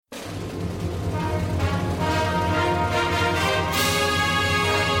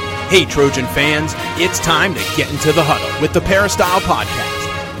Hey, Trojan fans, it's time to get into the huddle with the Peristyle Podcast.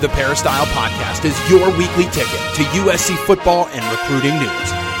 The Peristyle Podcast is your weekly ticket to USC football and recruiting news.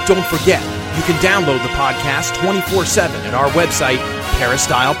 Don't forget, you can download the podcast 24/7 at our website,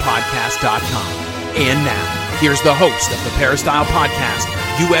 peristylepodcast.com. And now, here's the host of the Peristyle Podcast,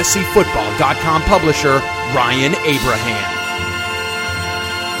 USCFootball.com publisher, Ryan Abraham.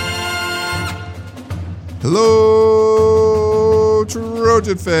 Hello,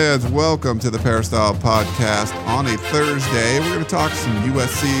 Trojan fans. Welcome to the Peristyle Podcast on a Thursday. We're going to talk some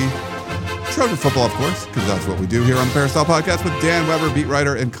USC Trojan football, of course, because that's what we do here on the Peristyle Podcast with Dan Weber, beat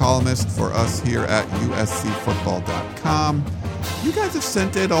writer and columnist for us here at USCFootball.com. You guys have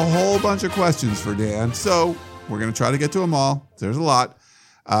sent in a whole bunch of questions for Dan, so we're going to try to get to them all. There's a lot.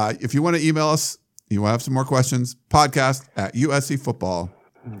 If you want to email us, you want to have some more questions, podcast at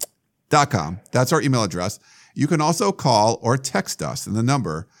USCFootball.com. That's our email address. You can also call or text us, and the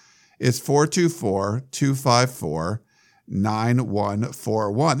number is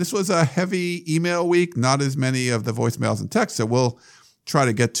 424-254-9141. This was a heavy email week, not as many of the voicemails and texts, so we'll try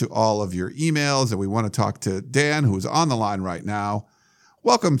to get to all of your emails, and we want to talk to Dan, who's on the line right now.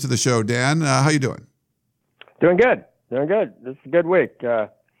 Welcome to the show, Dan. How you doing? Doing good. This is a good week.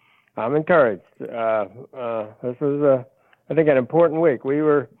 I'm encouraged. This was, I think, an important week. We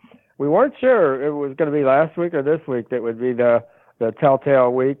weren't sure it was going to be last week or this week that would be the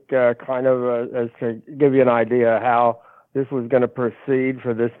telltale week, kind of as to give you an idea how this was going to proceed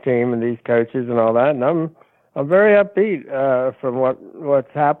for this team and these coaches and all that. And I'm very upbeat from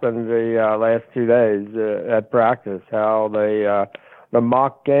what's happened the last 2 days at practice. How the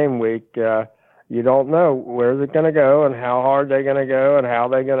mock game week, you don't know where's it going to go and how hard they're going to go and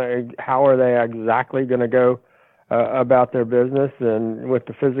how are they exactly going to go about their business and with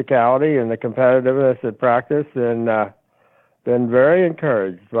the physicality and the competitiveness at practice, and been very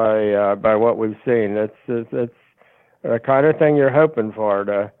encouraged by what we've seen. It's the kind of thing you're hoping for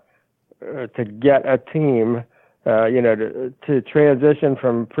to get a team, to transition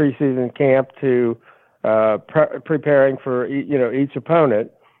from preseason camp to preparing for each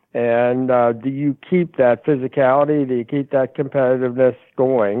opponent. And do you keep that physicality? Do you keep that competitiveness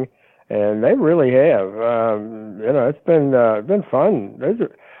going? And they really have. It's been fun.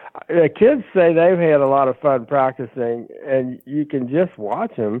 The kids say they've had a lot of fun practicing, and you can just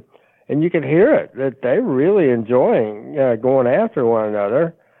watch them, and you can hear it, that they're really enjoying going after one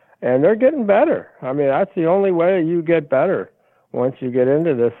another, and they're getting better. I mean, that's the only way you get better once you get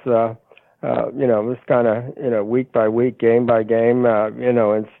into this, this kind of, week by week, game by game,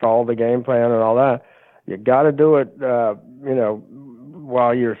 install the game plan and all that. You got to do it,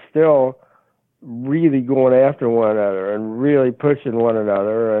 while you're still really going after one another and really pushing one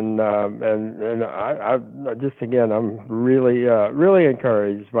another, and I just, again, I'm really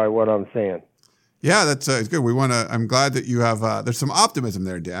encouraged by what I'm seeing. Yeah, that's it's good. I'm glad that you have. There's some optimism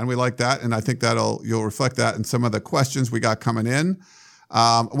there, Dan. We like that, and I think you'll reflect that in some of the questions we got coming in.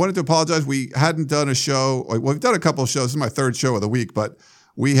 I wanted to apologize. We hadn't done a show. We've done a couple of shows. This is my third show of the week, but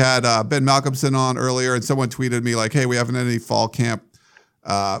we had Ben Malcolmson on earlier, and someone tweeted me like, "Hey, we haven't had any fall camp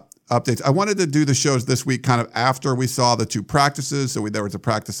updates." I wanted to do the shows this week kind of after we saw the two practices. So there was a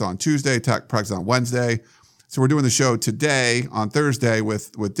practice on Tuesday, practice on Wednesday. So we're doing the show today on Thursday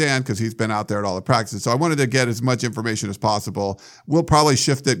with Dan because he's been out there at all the practices. So I wanted to get as much information as possible. We'll probably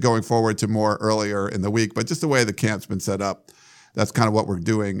shift it going forward to more earlier in the week, but just the way the camp's been set up, that's kind of what we're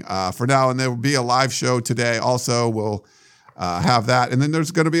doing for now. And there will be a live show today also. We'll have that. And then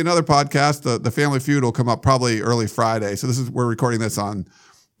there's going to be another podcast. The Family Feud will come up probably early Friday. So we're recording this on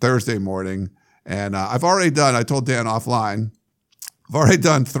Thursday morning. And I've already done, I told Dan offline, I've already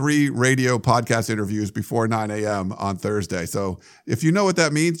done 3 radio podcast interviews before 9 a.m. on Thursday. So if you know what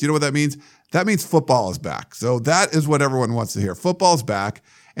that means, you know what that means? That means football is back. So that is what everyone wants to hear. Football's back.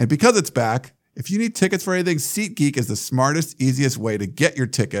 And because it's back, if you need tickets for anything, SeatGeek is the smartest, easiest way to get your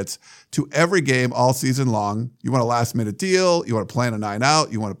tickets to every game all season long. You want a last-minute deal, you want to plan a night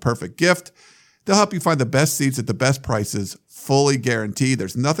out, you want a perfect gift. They'll help you find the best seats at the best prices, fully guaranteed.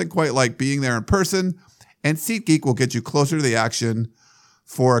 There's nothing quite like being there in person, and SeatGeek will get you closer to the action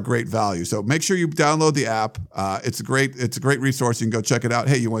for a great value. So make sure you download the app. It's a great resource. You can go check it out.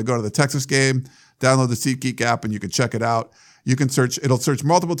 Hey, you want to go to the Texas game? Download the SeatGeek app and you can check it out. You can it'll search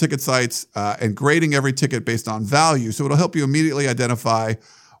multiple ticket sites and grading every ticket based on value. So it'll help you immediately identify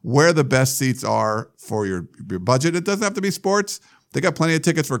where the best seats are for your budget. It doesn't have to be sports. They got plenty of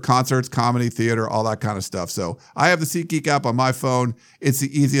tickets for concerts, comedy, theater, all that kind of stuff. So I have the SeatGeek app on my phone. It's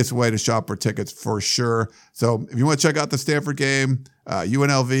the easiest way to shop for tickets for sure. So if you want to check out the Stanford game,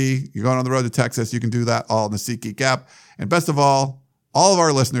 UNLV, you're going on the road to Texas, you can do that all in the SeatGeek app. And best of all, all of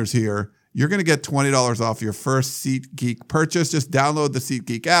our listeners here, you're going to get $20 off your first SeatGeek purchase. Just download the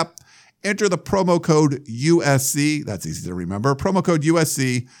SeatGeek app, enter the promo code USC. That's easy to remember. Promo code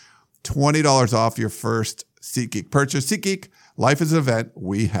USC, $20 off your first SeatGeek purchase. SeatGeek, life is an event.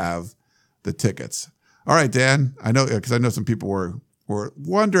 We have the tickets. All right, Dan, I know, because I know some people were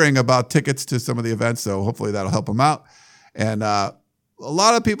wondering about tickets to some of the events, so hopefully that'll help them out. And a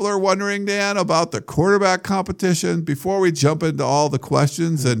lot of people are wondering, Dan, about the quarterback competition. Before we jump into all the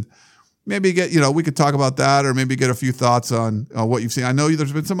questions and maybe get, we could talk about that, or maybe get a few thoughts on what you've seen. I know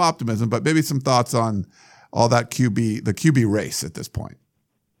there's been some optimism, but maybe some thoughts on all that the QB race at this point.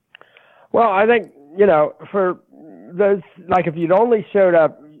 Well, I think, for those, like if you'd only showed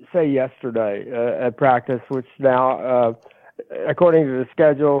up, say yesterday at practice, which now, according to the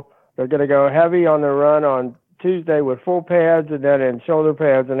schedule, they're going to go heavy on the run on Tuesday with full pads, and then in shoulder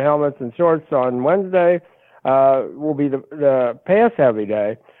pads and helmets and shorts on Wednesday will be the pass heavy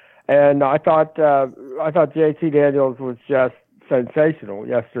day. And I thought JT Daniels was just sensational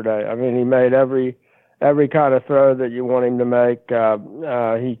yesterday. I mean, he made every kind of throw that you want him to make.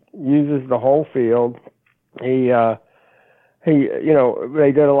 He uses the whole field. They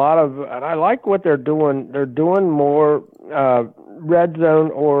did a lot of, and I like what they're doing. They're doing more red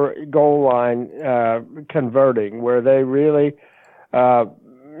zone or goal line converting, where they really,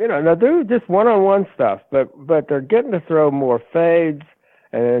 they do just one-on-one stuff, but they're getting to throw more fades.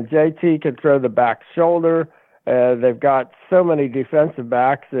 And JT can throw the back shoulder. They've got so many defensive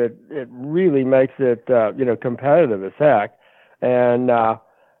backs that it really makes it, competitive as heck. And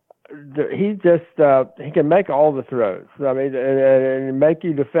he can make all the throws. I mean, and make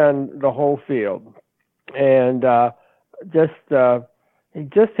you defend the whole field. And he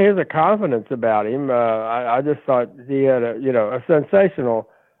just has a confidence about him. I just thought he had a sensational,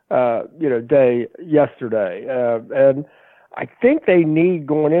 day yesterday. And I think they need,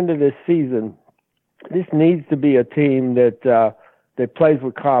 going into this season, this needs to be a team that plays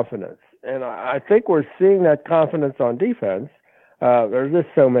with confidence. And I think we're seeing that confidence on defense. There's just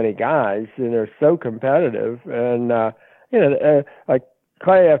so many guys, and they're so competitive. And, like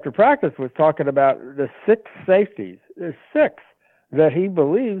Clay after practice was talking about the 6 safeties. There's 6 that he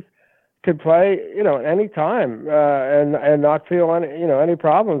believes could play, at any time, and not feel any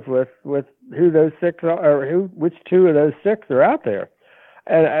problems with who those 6 are, or which 2 of those 6 are out there.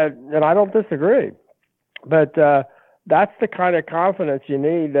 And I don't disagree, but that's the kind of confidence you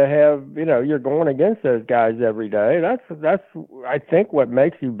need to have. You're going against those guys every day. That's I think what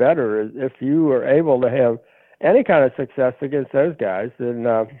makes you better is if you are able to have any kind of success against those guys. And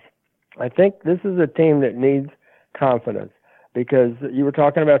I think this is a team that needs confidence, because you were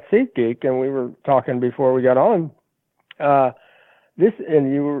talking about SeatGeek, and we were talking before we got on.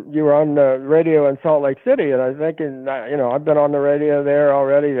 And you were on the radio in Salt Lake City, and I was thinking, I've been on the radio there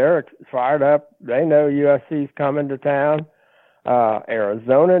already. They're fired up. They know USC's coming to town.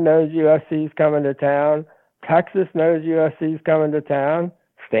 Arizona knows USC's coming to town. Texas knows USC's coming to town.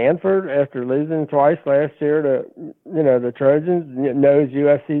 Stanford, after losing twice last year to, the Trojans, knows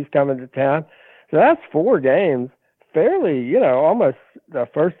USC's coming to town. So that's 4 games, fairly, almost the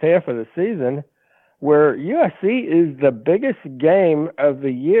first half of the season, where USC is the biggest game of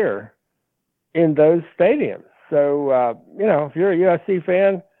the year in those stadiums. So, if you're a USC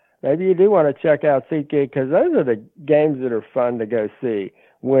fan, maybe you do want to check out SeatGeek, because those are the games that are fun to go see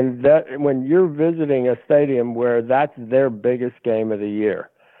when you're visiting a stadium where that's their biggest game of the year.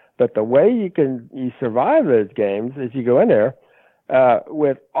 But the way you survive those games is you go in there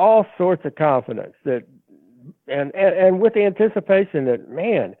with all sorts of confidence and with the anticipation that,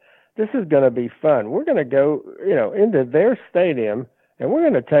 man, this is going to be fun. We're going to go, into their stadium, and we're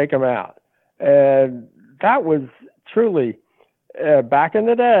going to take them out. And that was truly, back in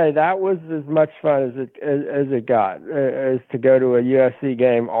the day, that was as much fun as it got, as to go to a USC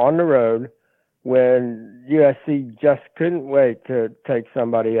game on the road when USC just couldn't wait to take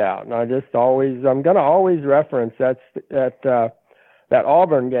somebody out. And I'm going to always reference that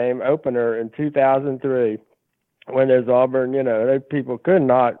Auburn game opener in 2003. When there's Auburn, people could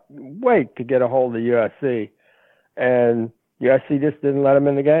not wait to get a hold of USC, and USC just didn't let them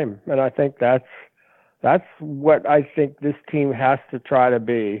in the game. And I think that's what I think this team has to try to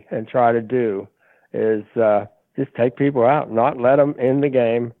be and try to do, is just take people out, not let them in the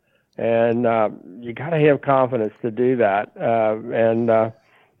game. And you got to have confidence to do that.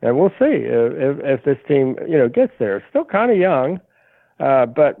 And we'll see if this team, gets there. It's still kind of young.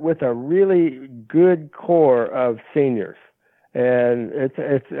 But with a really good core of seniors, and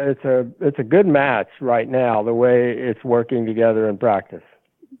it's a good match right now, the way it's working together in practice.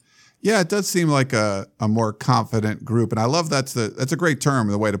 Yeah, it does seem like a more confident group. And I love that's a great term,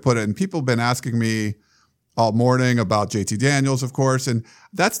 the way to put it. And people have been asking me all morning about JT Daniels, of course, and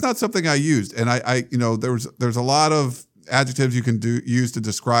that's not something I used. And I there's a lot of adjectives you can use to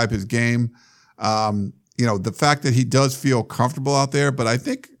describe his game. The fact that he does feel comfortable out there, but I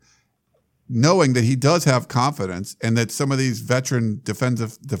think knowing that he does have confidence and that some of these veteran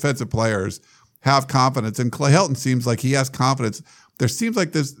defensive players have confidence, and Clay Helton seems like he has confidence. There seems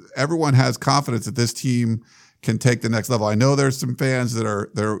like everyone has confidence that this team can take the next level. I know there's some fans that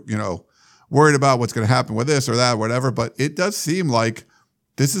are worried about what's going to happen with this or that, or whatever, but it does seem like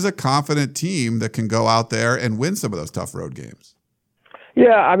this is a confident team that can go out there and win some of those tough road games.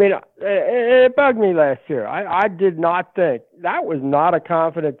 Yeah, I mean, it bugged me last year. I did not think that was not a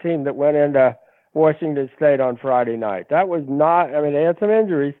confident team that went into Washington State on Friday night. That was not. I mean, they had some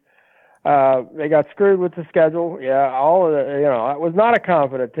injuries. They got screwed with the schedule. Yeah, all of it was not a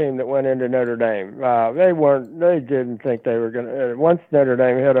confident team that went into Notre Dame. They didn't think they were going to, once Notre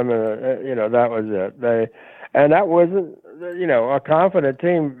Dame hit them, that was it. And that wasn't, a confident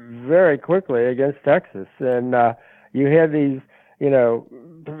team very quickly against Texas. And, you had these, I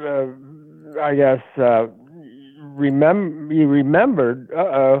guess, you remembered,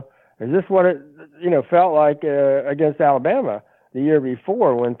 is this what it, felt like, against Alabama the year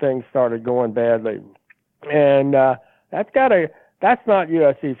before when things started going badly. And that's not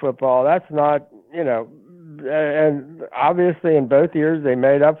USC football. That's not, and obviously in both years they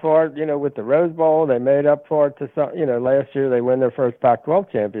made up for it, with the Rose Bowl. They made up for it to some, last year they win their first Pac-12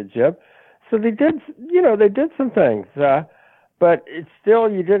 championship. So they did some things. But it's still,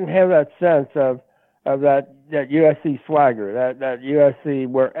 you didn't have that sense of that USC swagger, that USC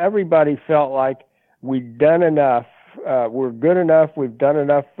where everybody felt like we'd done enough. We're good enough. We've done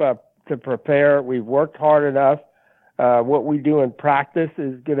enough to prepare. We've worked hard enough. What we do in practice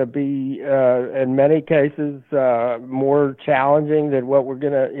is going to be, in many cases, more challenging than what we're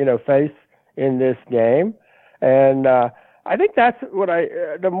going to, face in this game. And I think that's what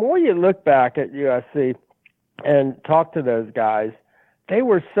the more you look back at USC and talk to those guys, they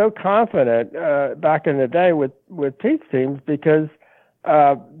were so confident back in the day with Pete's teams because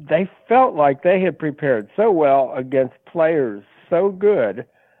they felt like they had prepared so well against players so good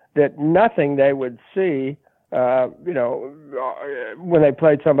that nothing they would see, when they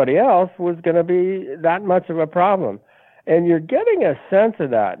played somebody else was going to be that much of a problem. And you're getting a sense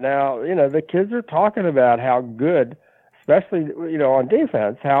of that. Now, the kids are talking about how good, especially, on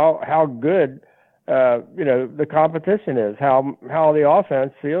defense, how good, the competition is, how the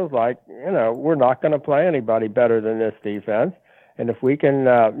offense feels like, we're not going to play anybody better than this defense. And if we can,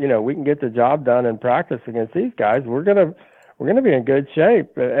 we can get the job done in practice against these guys, we're gonna be in good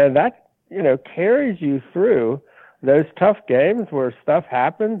shape. And that, carries you through those tough games where stuff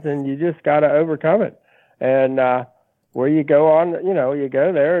happens and you just got to overcome it. And where you go on, you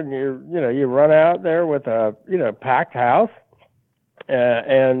go there and you run out there with a packed house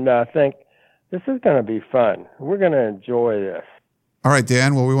and think this is going to be fun. We're going to enjoy this. All right,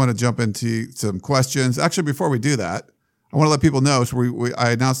 Dan. Well, we want to jump into some questions. Actually, before we do that, I want to let people know. So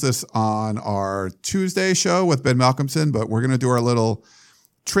I announced this on our Tuesday show with Ben Malcolmson, but we're going to do our little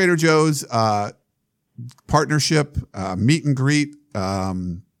Trader Joe's partnership meet and greet.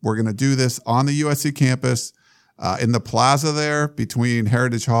 We're going to do this on the USC campus in the plaza there between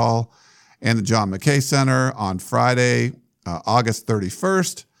Heritage Hall and the John McKay Center on Friday, August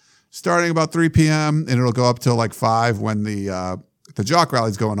 31st, starting about 3 p.m. and it'll go up till like 5 when the Jock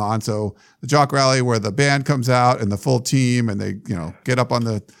Rally is going on. So the Jock Rally where the band comes out and the full team and they, get up on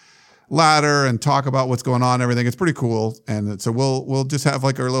the ladder and talk about what's going on and everything. It's pretty cool. And so we'll just have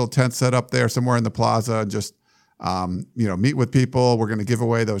like our little tent set up there somewhere in the plaza and just, meet with people. We're going to give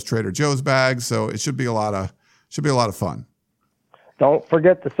away those Trader Joe's bags. So it should be a lot of fun. Don't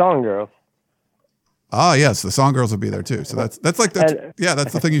forget the Song Girls. Oh yes. The Song Girls will be there too. So that's that's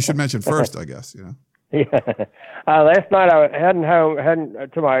the thing you should mention first, I guess, Yeah. Last night I heading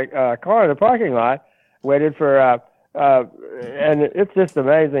to my car in the parking lot, waited for, and it's just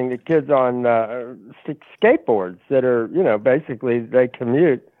amazing, the kids on skateboards that are, basically they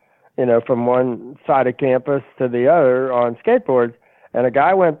commute, from one side of campus to the other on skateboards. And a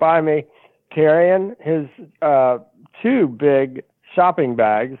guy went by me carrying his 2 big shopping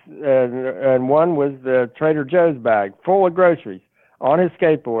bags, and one was the Trader Joe's bag full of groceries on his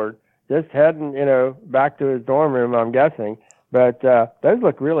skateboard. Just heading, back to his dorm room, I'm guessing. But those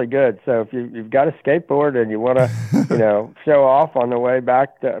look really good. So if you've got a skateboard and you want to, show off on the way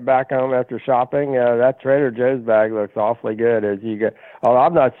back home after shopping, that Trader Joe's bag looks awfully good as you get. Although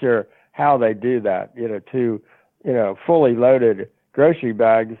I'm not sure how they do that. 2, fully loaded grocery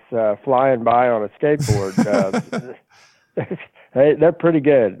bags flying by on a skateboard. They're pretty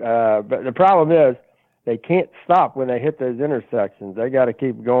good. But the problem is they can't stop when they hit those intersections. They got to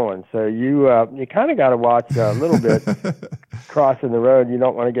keep going. So you kind of got to watch a little bit crossing the road. You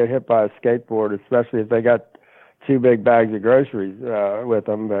don't want to get hit by a skateboard, especially if they got 2 big bags of groceries with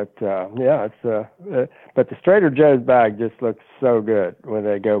them. But but the Trader Joe's bag just looks so good when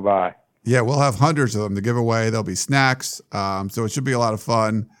they go by. Yeah, we'll have hundreds of them to give away. There'll be snacks, so it should be a lot of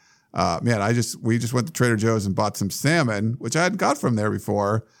fun. We just went to Trader Joe's and bought some salmon, which I hadn't got from there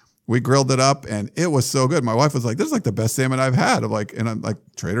before. We grilled it up, and it was so good. My wife was like, "This is like the best salmon I've had." I'm like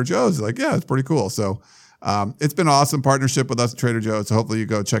Trader Joe's. Like, yeah, it's pretty cool. So it's been an awesome partnership with us at Trader Joe's. So hopefully you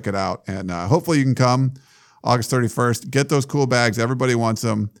go check it out, and hopefully you can come August 31st. Get those cool bags. Everybody wants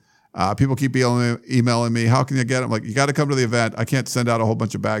them. People keep emailing me. How can you get them? Like, you got to come to the event. I can't send out a whole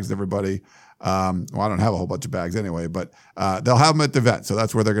bunch of bags to everybody. I don't have a whole bunch of bags anyway, but they'll have them at the event. So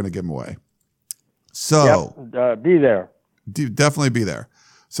that's where they're going to give them away. So be there. Definitely be there.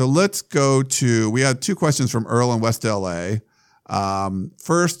 So let's go to, we had 2 questions from Earl in West LA.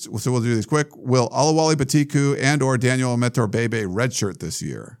 First, so we'll do these quick. Will Olawale Batiku and or Daniel Mentor Bebe redshirt this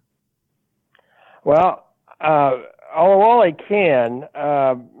year? Well, Olawale can.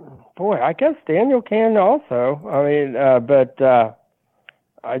 I guess Daniel can also. I mean,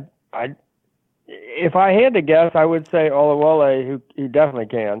 if I had to guess, I would say Olawale, who he definitely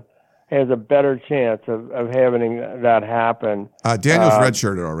can, has a better chance of having that happen. Daniel's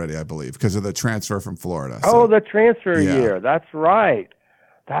redshirted already, I believe, because of the transfer from Florida. So. Oh, the transfer year. That's right.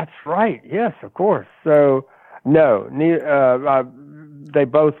 Yes, of course. So, no, they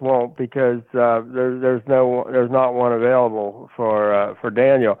both won't because there's not one available for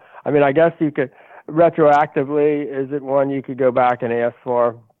Daniel. I mean, I guess you could retroactively. Is it one you could go back and ask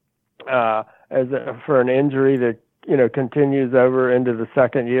for for an injury that continues over into the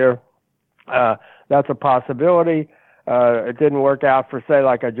second year? That's a possibility. It didn't work out for, say,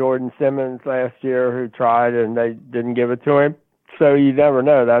 like a Jordan Simmons last year who tried and they didn't give it to him. So you never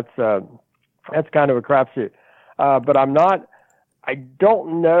know. That's kind of a crapshoot. But I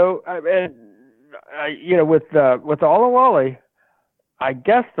don't know. With Olawale, I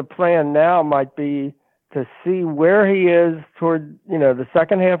guess the plan now might be to see where he is toward, the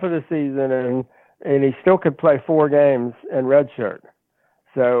second half of the season, and he still could play 4 games in redshirt.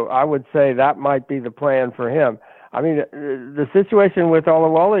 So I would say that might be the plan for him. I mean, the situation with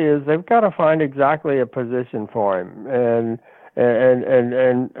Olawale is they've got to find exactly a position for him and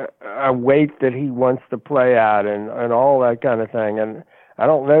a weight that he wants to play at and all that kind of thing. And I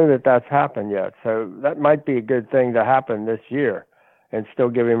don't know that that's happened yet. So that might be a good thing to happen this year and still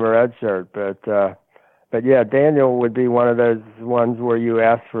give him a red shirt. But yeah, Daniel would be one of those ones where you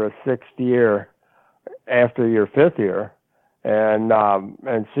ask for a 6th year after your 5th year and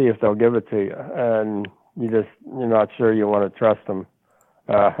see if they'll give it to you. And you're not sure you want to trust them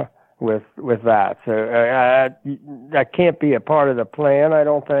with that. So that can't be a part of the plan, I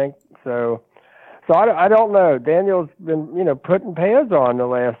don't think. So I don't know. Daniel's been putting pads on the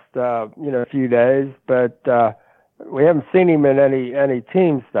last few days, but we haven't seen him in any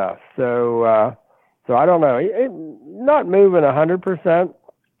team stuff. So I don't know. Not moving 100%,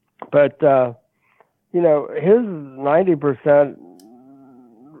 but his 90%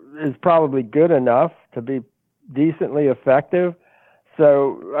 is probably good enough to be decently effective.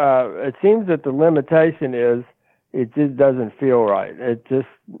 So it seems that the limitation is it just doesn't feel right. It just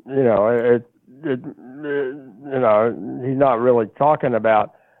he's not really talking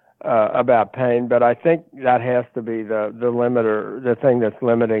about pain, but I think that has to be the limiter. The thing that's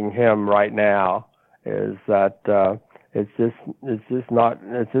limiting him right now is that it's just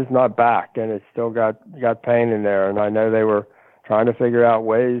not back, and it's still got pain in there. And I know they were trying to figure out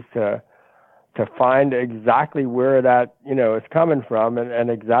ways to find exactly where that is coming from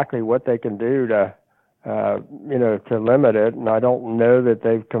and exactly what they can do to limit it. And I don't know that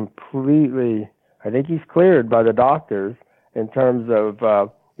they've completely. I think he's cleared by the doctors in terms of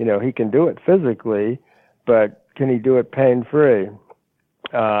he can do it physically, but can he do it pain free?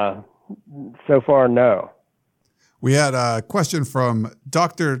 So far, no. We had a question from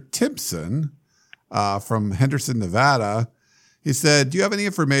Dr. Timpson from Henderson, Nevada. He said, do you have any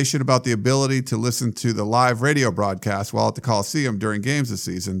information about the ability to listen to the live radio broadcast while at the Coliseum during games this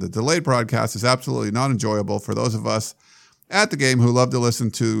season? The delayed broadcast is absolutely not enjoyable for those of us at the game who love to listen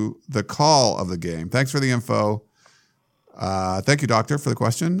to the call of the game. Thanks for the info. Thank you, Doctor, for the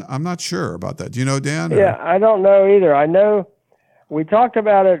question. I'm not sure about that. Do you know, Dan? Yeah, I don't know either. I know we talked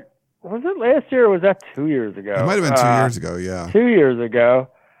about it. Was it last year or was that 2 years ago? It might have been 2 years ago, yeah. 2 years ago.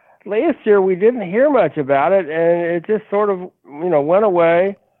 last year we didn't hear much about it, and it just sort of, went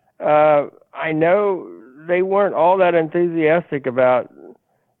away. I know they weren't all that enthusiastic about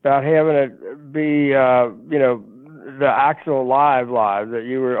having it be, the actual live that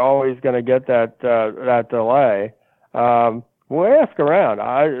you were always going to get that delay. We'll ask around.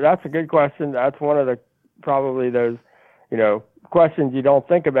 That's a good question. That's one of the probably those, questions you don't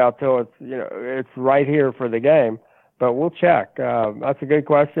think about till it's, it's right here for the game. But we'll check. That's a good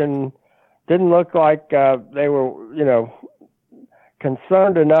question. Didn't look like they were,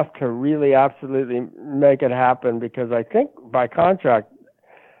 concerned enough to really absolutely make it happen, because I think by contract,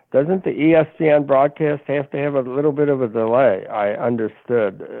 doesn't the ESPN broadcast have to have a little bit of a delay? I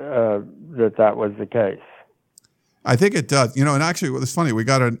understood that was the case. I think it does. And actually, it's funny. We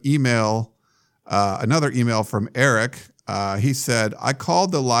got an email, another email from Eric. He said, I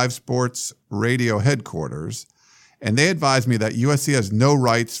called the Live Sports Radio headquarters, and they advised me that USC has no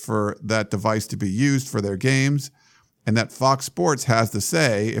rights for that device to be used for their games, and that Fox Sports has the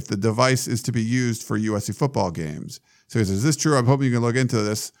say if the device is to be used for USC football games. So he says, is this true? I'm hoping you can look into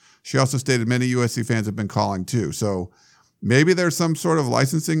this. She also stated many USC fans have been calling too. So maybe there's some sort of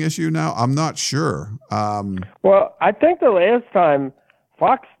licensing issue now. I'm not sure. Well, I think the last time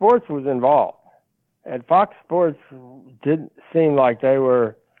Fox Sports was involved, and Fox Sports didn't seem like they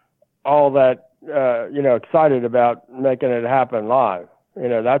were all that, excited about making it happen live.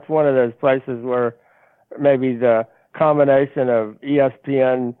 That's one of those places where maybe the combination of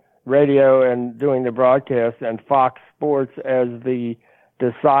ESPN radio and doing the broadcast and Fox Sports as the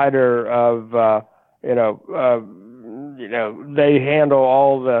decider of, they handle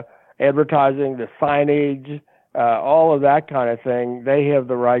all the advertising, the signage, all of that kind of thing. They have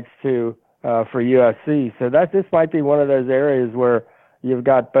the rights to for USC. So this might be one of those areas where you've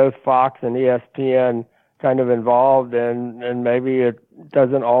got both Fox and ESPN kind of involved, and maybe it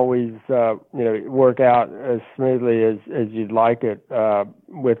doesn't always work out as smoothly as you'd like it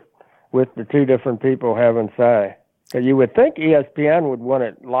with the two different people having say. So you would think ESPN would want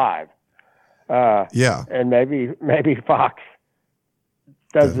it live. And maybe Fox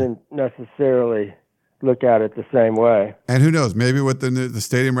doesn't necessarily look at it the same way. And who knows? Maybe with the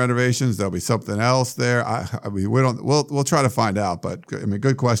stadium renovations, there'll be something else there. We'll try to find out. But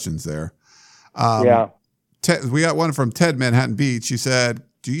good questions there. We got one from Ted, Manhattan Beach. He said,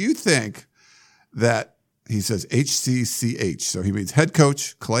 "Do you think that," he says HCCH, so he means head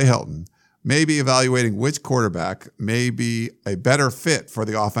coach Clay Helton, may be evaluating which quarterback may be a better fit for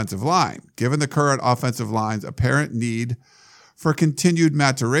the offensive line, given the current offensive line's apparent need for continued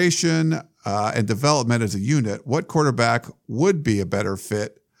maturation and development as a unit? What quarterback would be a better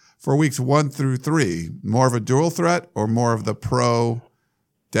fit for weeks 1 through 3? More of a dual threat or more of the pro-RPO?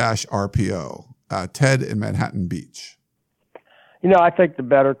 Ted in Manhattan Beach. I think the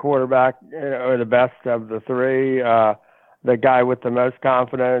better quarterback, or the best of the three, the guy with the most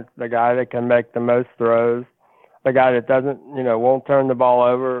confidence, the guy that can make the most throws, the guy that doesn't, won't turn the ball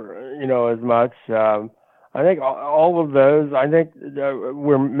over, as much. I think all of those, I think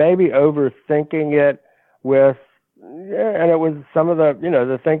we're maybe overthinking it with, and it was some of the,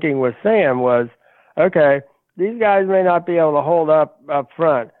 the thinking with Sam was, okay, these guys may not be able to hold up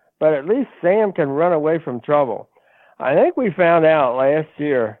front, but at least Sam can run away from trouble. I think we found out last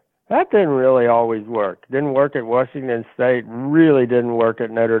year that didn't really always work. Didn't work at Washington State, really didn't work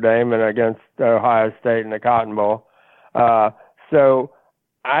at Notre Dame and against Ohio State in the Cotton Bowl. So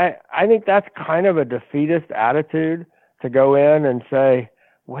I think that's kind of a defeatist attitude to go in and say,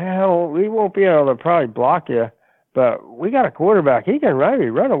 well, we won't be able to probably block you, but we got a quarterback. He can maybe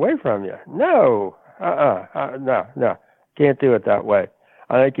run away from you. No, no, can't do it that way.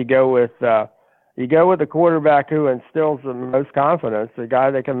 I think you go with the quarterback who instills the most confidence, the guy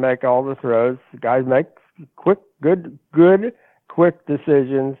that can make all the throws, the guy who makes quick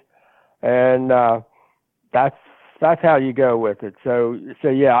decisions, and that's how you go with it. So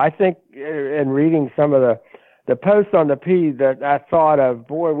yeah, I think in reading some of the posts on the P that I thought of,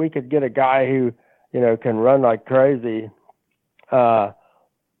 boy, we could get a guy who can run like crazy, and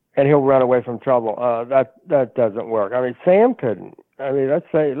he'll run away from trouble. That doesn't work. I mean, Sam couldn't. I mean, let's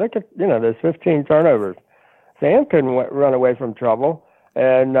say, look at, there's 15 turnovers. Sam couldn't run away from trouble.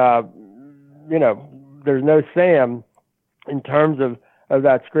 And, there's no Sam in terms of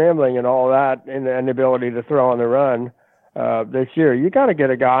that scrambling and all that and the ability to throw on the run this year. You got to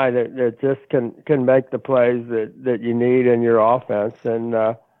get a guy that just can make the plays that you need in your offense. And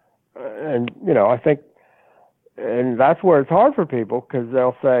I think, and that's where it's hard for people, because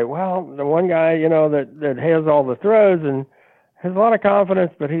they'll say, well, the one guy, that has all the throws and has a lot of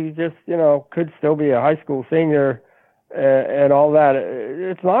confidence, but he just, could still be a high school senior. and all that.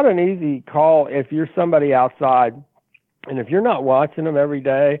 It's not an easy call if you're somebody outside, and if you're not watching them every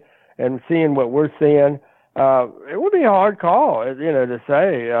day and seeing what we're seeing. It would be a hard call, to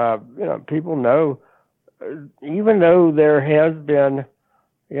say. People know, even though there has been,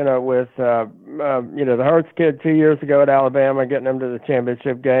 with the Hurts kid 2 years ago at Alabama getting them to the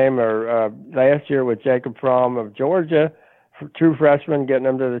championship game, or last year with Jacob Fromm of Georgia, true freshman, getting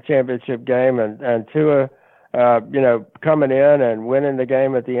them to the championship game, and Tua, coming in and winning the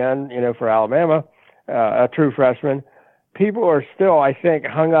game at the end, for Alabama, a true freshman. People are still, I think,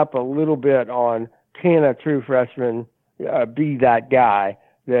 hung up a little bit on, can a true freshman be that guy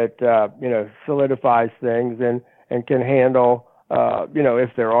that, solidifies things and can handle, if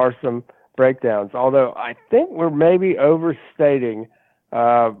there are some breakdowns. Although I think we're maybe overstating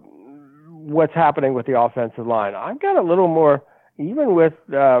what's happening with the offensive line. I've got a little more, even with,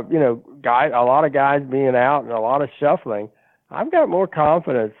 a lot of guys being out and a lot of shuffling, I've got more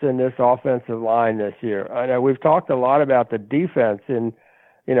confidence in this offensive line this year. I know we've talked a lot about the defense in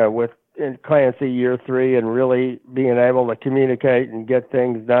Clancy year 3 and really being able to communicate and get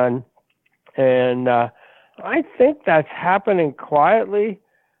things done. And I think that's happening quietly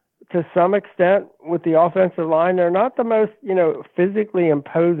to some extent with the offensive line. They're not the most, physically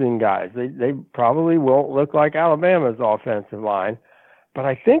imposing guys. They probably won't look like Alabama's offensive line, but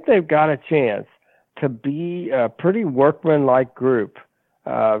I think they've got a chance to be a pretty workman-like group.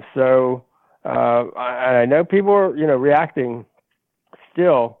 I know people are, reacting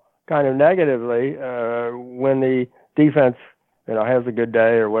still kind of negatively when the defense, has a good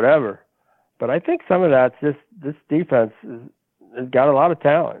day or whatever. But I think some of that's just this defense has got a lot of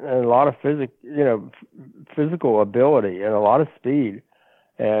talent and a lot of physical ability and a lot of speed.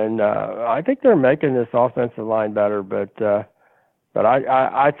 And I think they're making this offensive line better. But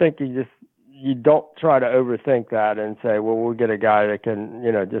I think you don't try to overthink that and say, well, we'll get a guy that can,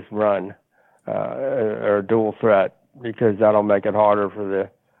 just run or dual threat, because that'll make it harder for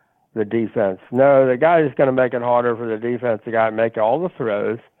the defense. No, the guy who's going to make it harder for the defense, the guy that make all the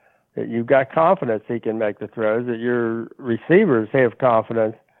throws, that you've got confidence he can make the throws, that your receivers have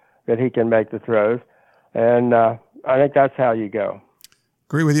confidence that he can make the throws. And I think that's how you go.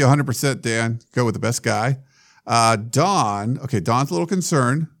 Agree with you 100%, Dan. Go with the best guy. Don's a little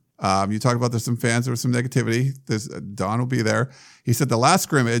concerned. You talked about there's some fans, there was some negativity. Don will be there. He said the last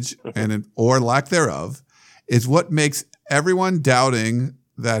scrimmage, or lack thereof, is what makes everyone doubting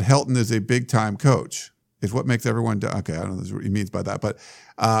that Helton is a big-time coach. Is what makes everyone okay, I don't know what he means by that. But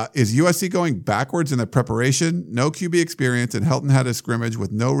is USC going backwards in the preparation? No QB experience, and Helton had a scrimmage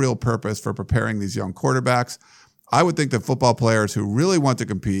with no real purpose for preparing these young quarterbacks. I would think that football players who really want to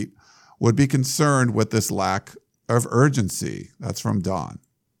compete would be concerned with this lack of urgency. That's from Don.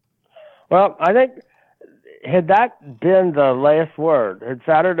 Well, I think had that been the last word, had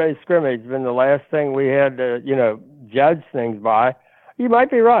Saturday's scrimmage been the last thing we had to, judge things by, you might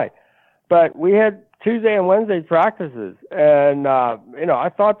be right. But we had Tuesday and Wednesday practices, and, I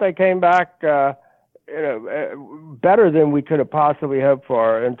thought they came back, better than we could have possibly hoped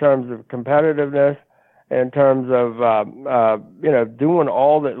for in terms of competitiveness, in terms of, doing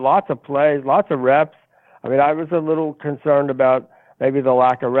lots of plays, lots of reps. I mean, I was a little concerned about maybe the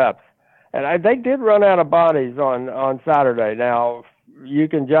lack of reps. And they did run out of bodies on Saturday. Now, you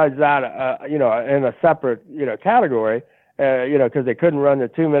can judge that, in a separate, category, because they couldn't run the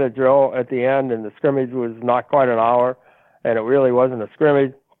 2-minute drill at the end, and the scrimmage was not quite an hour, and it really wasn't a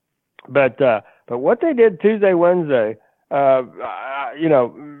scrimmage. But what they did Tuesday, Wednesday, that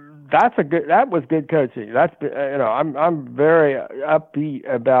was good coaching. That's, I'm very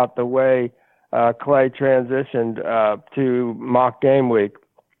upbeat about the way Clay transitioned to mock game week.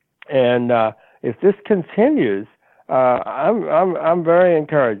 And if this continues, I'm very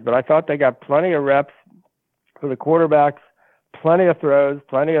encouraged. But I thought they got plenty of reps for the quarterbacks, plenty of throws,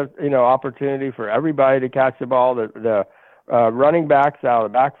 plenty of opportunity for everybody to catch the ball. The running backs out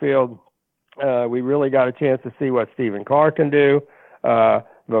of the backfield, we really got a chance to see what Stephen Carr can do.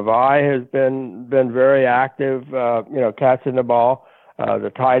 Vavai has been very active, catching the ball.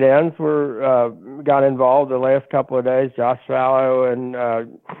 The tight ends got involved the last couple of days. Josh Fallow and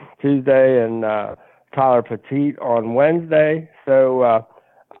Tuesday, and Tyler Petit on Wednesday. So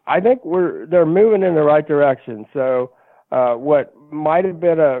I think they're moving in the right direction. So what might have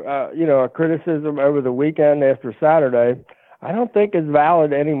been a criticism over the weekend after Saturday, I don't think is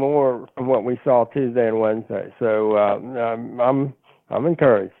valid anymore from what we saw Tuesday and Wednesday. So I'm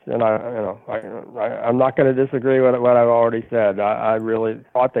encouraged, and I'm not going to disagree with what I've already said. I really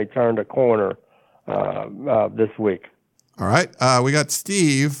thought they turned a corner this week. All right, we got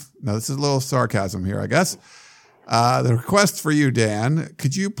Steve. Now this is a little sarcasm here, I guess. The request for you, Dan,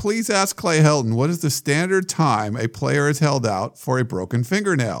 could you please ask Clay Helton what is the standard time a player is held out for a broken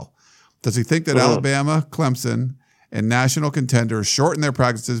fingernail? Does he think that Alabama, Clemson, and national contenders shorten their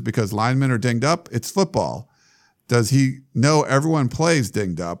practices because linemen are dinged up? It's football. Does he know everyone plays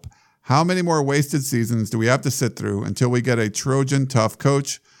dinged up? How many more wasted seasons do we have to sit through until we get a Trojan tough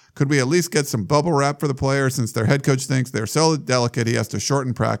coach? Could we at least get some bubble wrap for the players since their head coach thinks they're so delicate he has to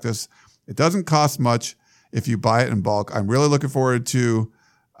shorten practice? It doesn't cost much if you buy it in bulk. I'm really looking forward to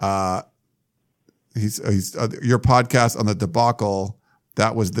your podcast on the debacle.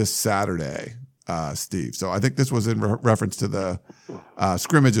 That was this Saturday, Steve. So I think this was in reference to the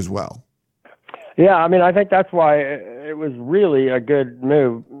scrimmage as well. Yeah, I mean, I think that's why it was really a good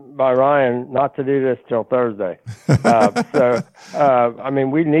move by Ryan not to do this till Thursday. I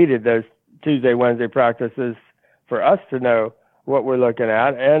mean, we needed those Tuesday, Wednesday practices for us to know what we're looking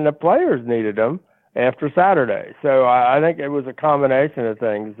at, and the players needed them after Saturday. So I think it was a combination of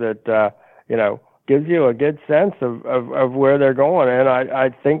things that, gives you a good sense of where they're going, and I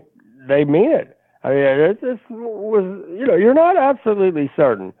think they mean it. I mean, this was, you're not absolutely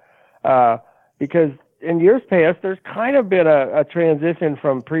certain. Because in years past, there's kind of been a transition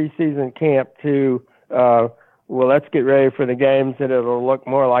from preseason camp to, let's get ready for the games, and it'll look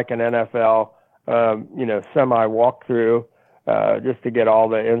more like an NFL, semi-walkthrough, just to get all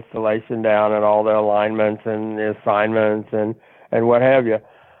the installation down and all the alignments and the assignments and what have you.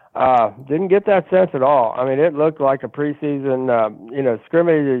 Didn't get that sense at all. I mean, it looked like a preseason,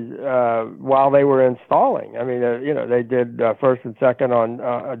 scrimmage while they were installing. I mean, they did first and second on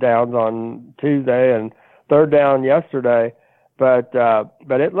downs on Tuesday and third down yesterday, but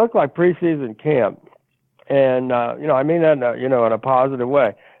it looked like preseason camp, and I mean that in a positive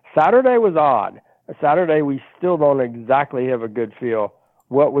way. Saturday was odd. Saturday we still don't exactly have a good feel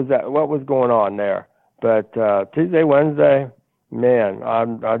what was going on there, but Tuesday, Wednesday. Man,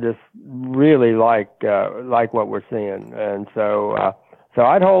 I just really like what we're seeing, and so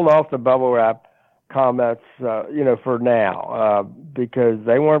I'd hold off the bubble wrap comments, for now, because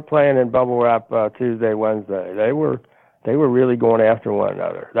they weren't playing in bubble wrap Tuesday, Wednesday. They were really going after one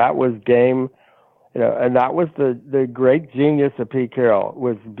another. That was game, and that was the great genius of Pete Carroll,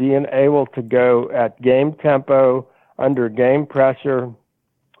 was being able to go at game tempo, under game pressure,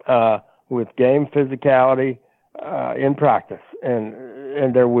 with game physicality. In practice, and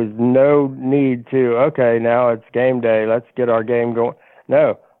there was no need to, okay, now it's game day, let's get our game going.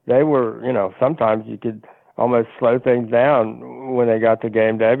 No, they were, sometimes you could almost slow things down when they got to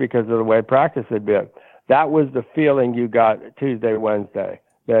game day because of the way practice had been. That was the feeling you got Tuesday, Wednesday,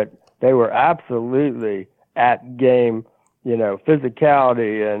 that they were absolutely at game,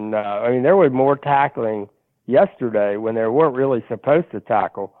 physicality. And there was more tackling yesterday when they weren't really supposed to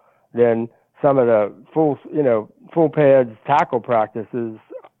tackle than some of the full pads tackle practices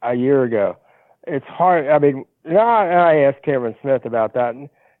a year ago. It's hard. I mean, I asked Cameron Smith about that, and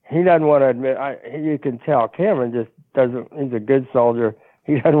he doesn't want to admit. You can tell Cameron just doesn't. He's a good soldier.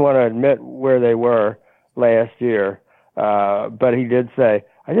 He doesn't want to admit where they were last year. But he did say,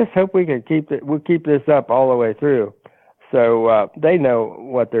 "I just hope we can we'll keep this up all the way through." So they know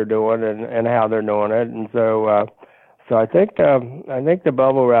what they're doing and how they're doing it, and so I think the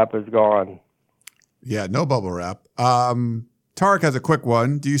bubble wrap is gone. Yeah, no bubble wrap. Tarek has a quick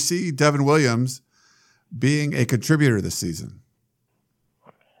one. Do you see Devin Williams being a contributor this season?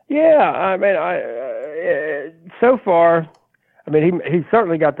 Yeah, I mean, so far, I mean, he's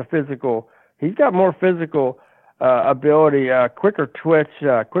certainly got the physical. He's got more physical ability, quicker twitch,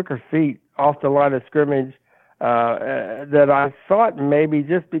 quicker feet off the line of scrimmage that I thought maybe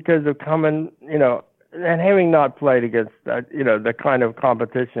just because of coming, and having not played against, the kind of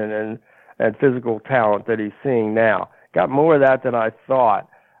competition and physical talent that he's seeing now. Got more of that than I thought.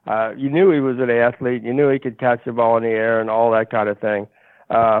 You knew he was an athlete. You knew he could catch the ball in the air and all that kind of thing.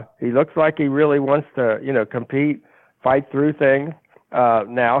 He looks like he really wants to, compete, fight through things.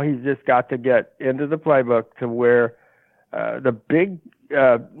 Now he's just got to get into the playbook to where the big,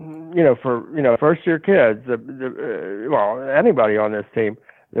 first-year kids, anybody on this team,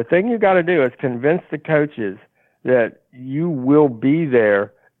 the thing you got to do is convince the coaches that you will be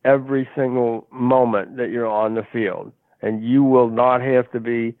there every single moment that you're on the field, and you will not have to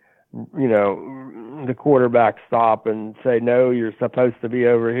be, the quarterback stop and say, no, you're supposed to be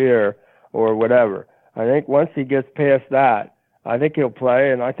over here or whatever. I think once he gets past that, I think he'll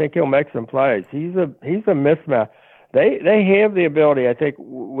play, and I think he'll make some plays. He's a mismatch. They have the ability, I think,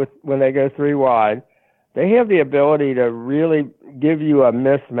 when they go three wide, they have the ability to really give you a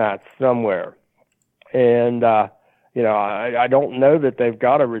mismatch somewhere. And, I don't know that they've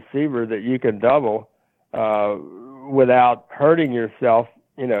got a receiver that you can double without hurting yourself,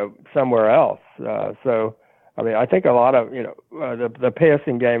 somewhere else. So, I mean, I think a lot of, the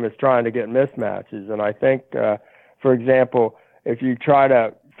passing game is trying to get mismatches. And I think, for example, if you try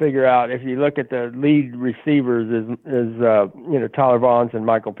to figure out, if you look at the lead receivers is Tyler Vaughns and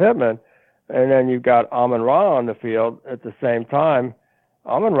Michael Pittman, and then you've got Amon-Ra on the field at the same time,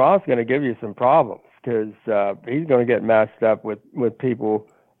 Amon-Ra is going to give you some problems because he's going to get matched up with people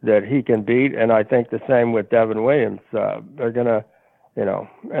that he can beat. And I think the same with Devin Williams. They're going to,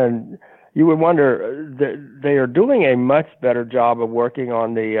 and you would wonder that they are doing a much better job of working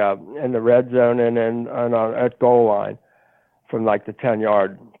on the in the red zone and at goal line from like the 10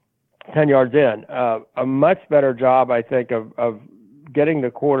 yards in. A much better job, I think, of getting the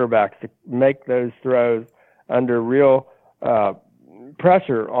quarterbacks to make those throws under real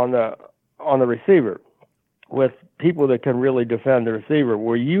pressure on the receiver, with people that can really defend the receiver,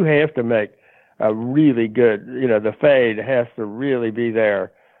 where you have to make a really good, the fade has to really be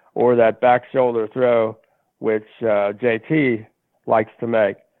there, or that back shoulder throw, which JT likes to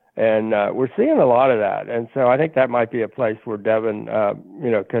make. And we're seeing a lot of that. And so I think that might be a place where Devin,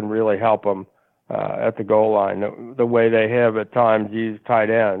 can really help them at the goal line. The way they have at times used tight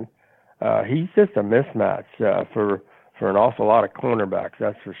end, he's just a mismatch for an awful lot of cornerbacks,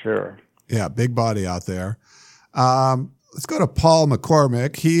 that's for sure. Yeah, big body out there. Let's go to Paul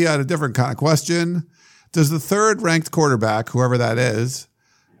McCormick. He had a different kind of question. Does the third-ranked quarterback, whoever that is,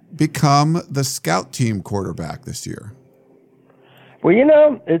 become the scout team quarterback this year? Well,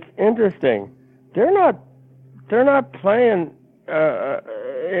 it's interesting. They're not playing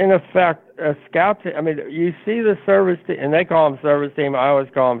in effect a scout team. I mean, you see the service team, and they call them service team. I always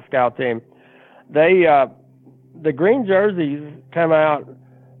call them scout team. They the green jerseys come out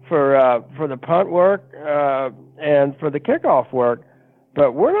for the punt work and for the kickoff work,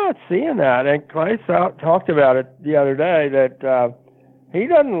 but we're not seeing that. And Clay talked about it the other day that he's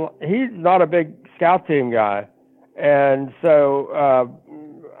not a big scout team guy, and so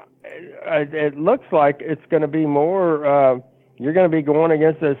it looks like it's going to be more. You're going to be going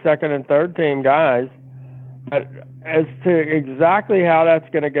against the second and third team guys, but as to exactly how that's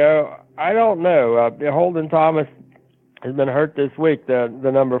going to go, I don't know. Holden Thomas has been hurt this week,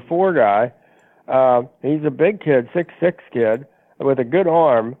 the number 4 guy. He's a big kid, 6'6" kid with a good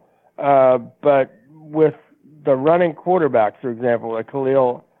arm, but with the running quarterbacks, for example, like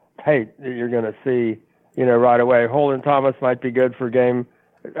Khalil Tate, that you're going to see, right away. Holden Thomas might be good for game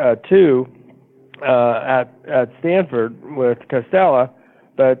 2 at Stanford with Costello,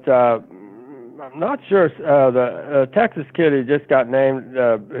 but I'm not sure. The Texas kid who just got named,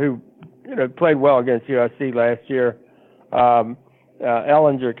 who played well against USC last year,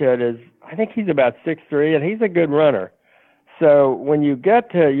 Ellinger kid I think he's about 6'3", and he's a good runner. So when you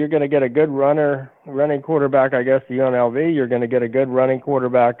you're going to get a good running quarterback, I guess, the UNLV, you're going to get a good running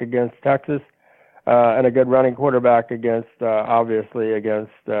quarterback against Texas, and a good running quarterback against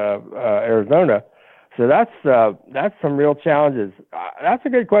Arizona. So that's some real challenges. That's a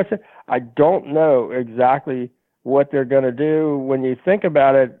good question. I don't know exactly what they're going to do. When you think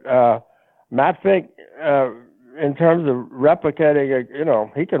about it, Matt Fink, in terms of replicating,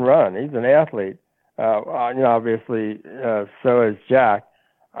 he can run. He's an athlete. Obviously, so is Jack.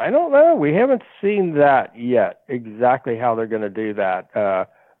 I don't know. We haven't seen that yet, exactly how they're going to do that.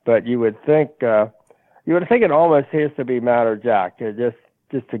 But you would think it almost has to be Matt or Jack, just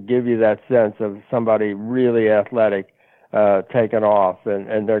to give you that sense of somebody really athletic taking off,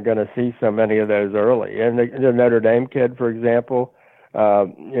 and they're going to see so many of those early. And the Notre Dame kid, for example,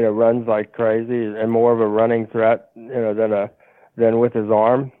 runs like crazy and more of a running threat, than with his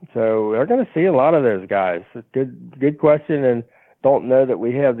arm. So they're going to see a lot of those guys. Good question, and don't know that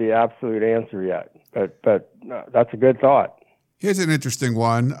we have the absolute answer yet. But that's a good thought. Here's an interesting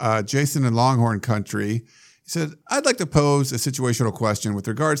one. Jason in Longhorn Country. He said, I'd like to pose a situational question with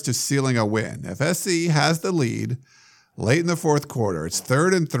regards to sealing a win. If SC has the lead late in the fourth quarter, it's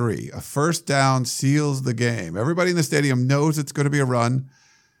 3rd and 3. A first down seals the game. Everybody in the stadium knows it's going to be a run.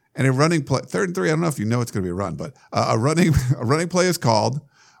 And a running play, 3rd and 3, I don't know if you know it's going to be a run, but a running play is called.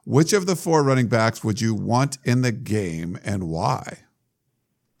 Which of the 4 running backs would you want in the game and why?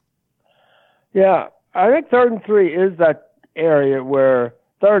 Yeah, I think 3rd and 3 is that area where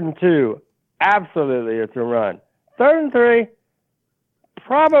 3rd and 2, absolutely it's a run. 3rd and 3,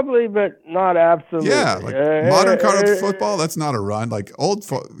 probably, but not absolutely. Yeah, like modern college football, that's not a run. Like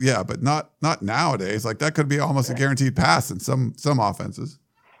but not nowadays. Like that could be almost a guaranteed pass in some offenses.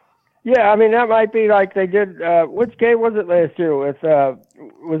 Yeah, I mean that might be like they did. Which game was it last year? With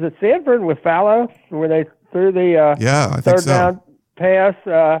was it Stanford with Fallow, where they threw the I think third so. down pass?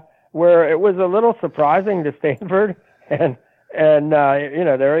 where it was a little surprising to Stanford, and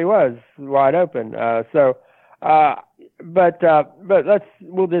there he was wide open. But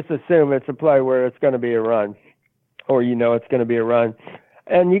we'll just assume it's a play where it's going to be a run, or it's going to be a run.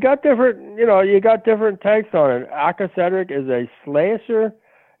 And you got different takes on it. Aka Cedric is a slasher.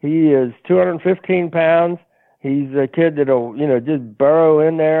 He is 215 pounds. He's a kid that'll, just burrow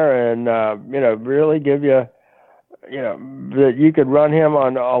in there and, really give you, that you could run him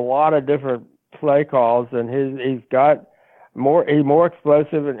on a lot of different play calls, and he's more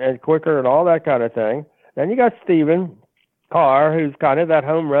explosive and quicker and all that kind of thing. Then you got Stephen Carr, who's kind of that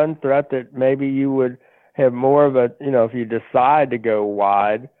home run threat that maybe you would have more of a, if you decide to go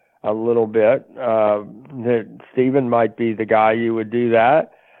wide a little bit, that Stephen might be the guy you would do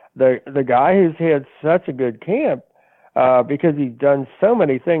that. The guy who's had such a good camp, because he's done so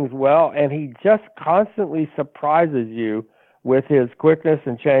many things well, and he just constantly surprises you with his quickness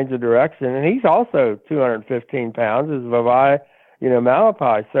and change of direction. And he's also 215 pounds, is Vavai,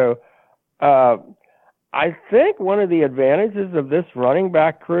 Malapai. So I think one of the advantages of this running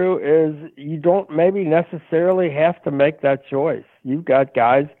back crew is you don't maybe necessarily have to make that choice. You've got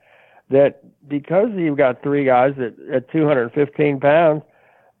guys that, because you've got three guys at 215 pounds,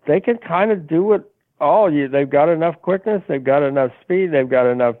 they can kind of do it all. They've got enough quickness, they've got enough speed, they've got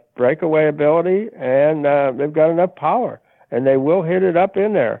enough breakaway ability, and they've got enough power, and they will hit it up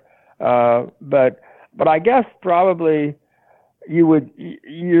in there. But I guess probably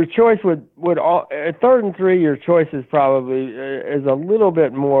your choice would at 3rd and 3, your choice is probably is a little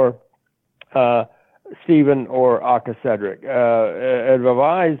bit more Stephen or Aka Cedric. And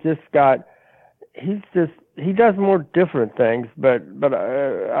Vavai's he does more different things, but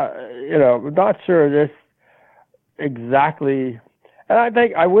I'm not sure this exactly. And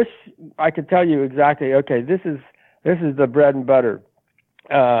I wish I could tell you exactly. Okay, this is the bread and butter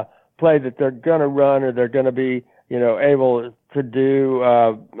play that they're going to run, or they're going to be able to do.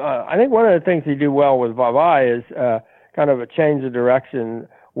 I think one of the things you do well with Vavai is kind of a change of direction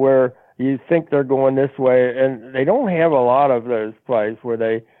where you think they're going this way, and they don't have a lot of those plays where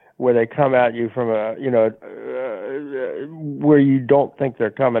they come at you from where you don't think they're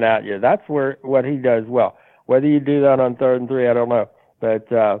coming at you. That's what he does well. Whether you do that on 3rd and 3, I don't know,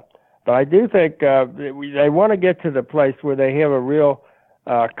 but I do think they want to get to the place where they have a real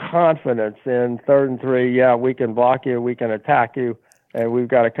confidence in 3rd and 3. Yeah, we can block you, we can attack you, and we've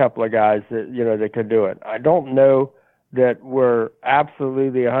got a couple of guys that that can do it. I don't know that we're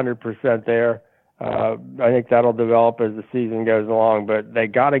absolutely 100% there. I think that'll develop as the season goes along, but they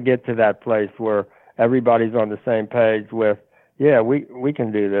got to get to that place where everybody's on the same page with, yeah, we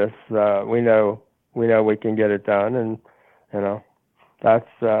can do this. We know we can get it done, and that's.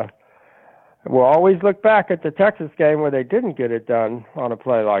 We'll always look back at the Texas game where they didn't get it done on a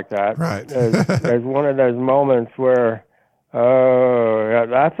play like that. Right. as one of those moments where,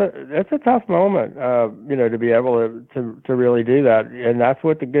 that's a tough moment, to be able to really do that. And that's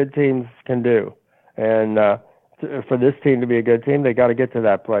what the good teams can do. And for this team to be a good team, they got to get to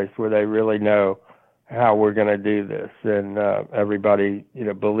that place where they really know how we're going to do this. And everybody,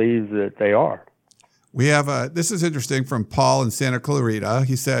 believes that they are. We have this is interesting from Paul in Santa Clarita.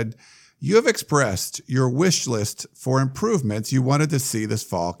 He said, you have expressed your wish list for improvements you wanted to see this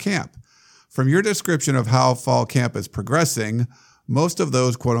fall camp. From your description of how fall camp is progressing, most of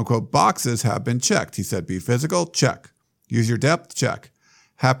those quote-unquote boxes have been checked. He said, be physical, check. Use your depth, check.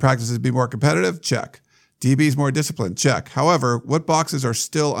 Have practices be more competitive, check. DBs more disciplined, check. However, what boxes are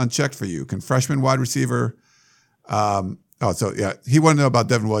still unchecked for you? Can freshman wide receiver, he wanted to know about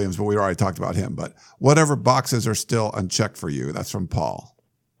Devin Williams, but we already talked about him. But whatever boxes are still unchecked for you, that's from Paul.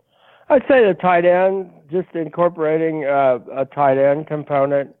 I'd say the tight end, just incorporating a tight end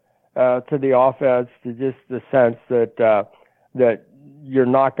component to the offense, to just the sense that you're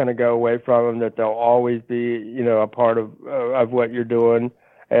not going to go away from them, that they'll always be a part of what you're doing,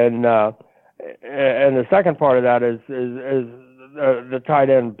 and the second part of that is the tight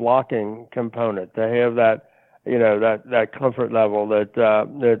end blocking component, to have that that comfort level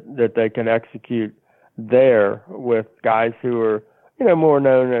that they can execute there with guys who are more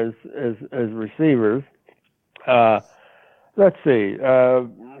known as receivers. Let's see.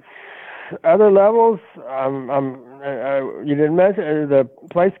 Other levels, you didn't mention the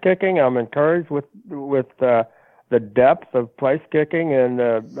place kicking. I'm encouraged with the depth of place kicking, and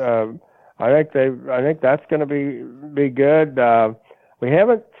I think that's going to be good. We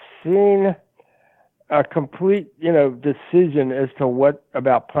haven't seen a complete decision as to what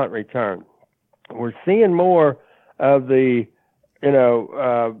about punt return. We're seeing more of the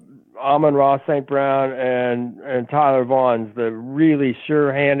Amon-Ra St. Brown and Tyler Vaughn's the really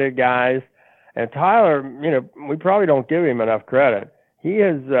sure-handed guys. And Tyler, we probably don't give him enough credit. He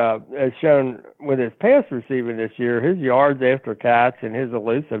has shown with his pass receiving this year, his yards after catch and his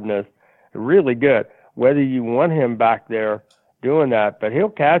elusiveness are really good. Whether you want him back there doing that, but he'll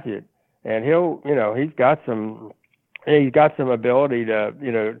catch it, and he's got some ability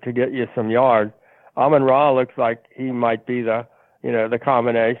to get you some yards. Amon-Ra looks like he might be the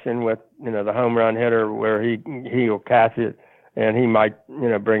combination with the home run hitter where he'll catch it and he might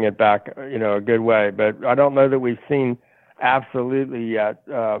bring it back a good way. But I don't know that we've seen absolutely yet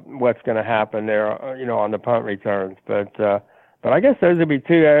what's going to happen there on the punt returns. But I guess those would be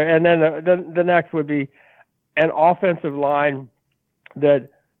two. And then the next would be an offensive line that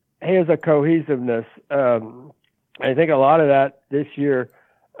has a cohesiveness. I think a lot of that this year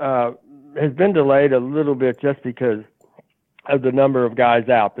has been delayed a little bit just because of the number of guys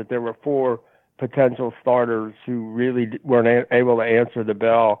out, that there were 4 potential starters who really weren't able to answer the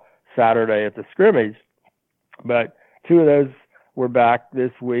bell Saturday at the scrimmage. But 2 of those were back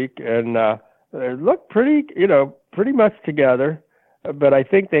this week and they look pretty much together. But I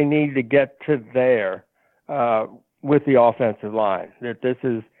think they need to get to there with the offensive line. That this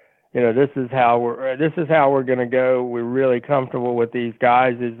is how we're going to go. We're really comfortable with these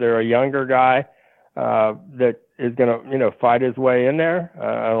guys. Is there a younger guy that is going to fight his way in there?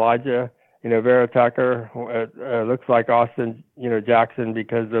 Elijah, Vera Tucker, looks like Austin, Jackson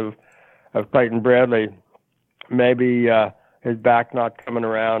because of Clayton Bradley. Maybe his back not coming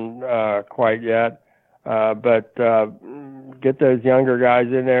around quite yet, but get those younger guys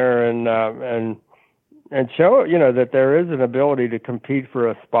in there and show that there is an ability to compete for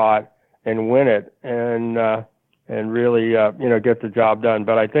a spot and win it and really get the job done.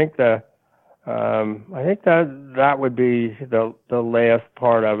 But I think that would be the last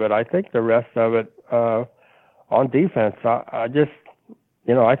part of it. I think the rest of it on defense, I just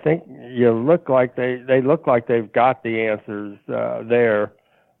I think they look like they've got the answers there.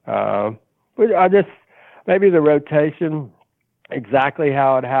 But maybe the rotation, exactly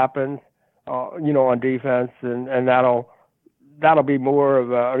how it happens. On defense, and that'll be more of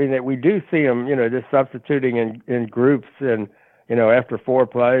we do see them, just substituting in groups and, after 4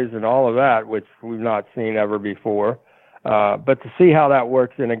 plays and all of that, which we've not seen ever before. But to see how that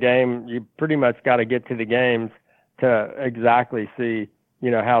works in a game, you pretty much got to get to the games to exactly see,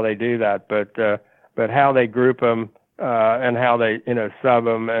 how they do that. But how they group them and how they, sub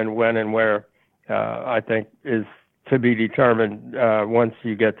them and when and where, I think is to be determined once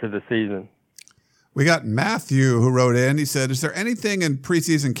you get to the season. We got Matthew who wrote in. He said, is there anything in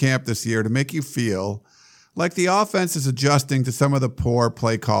preseason camp this year to make you feel like the offense is adjusting to some of the poor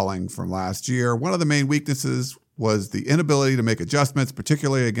play calling from last year? One of the main weaknesses was the inability to make adjustments,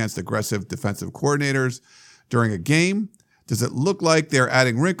 particularly against aggressive defensive coordinators during a game. Does it look like they're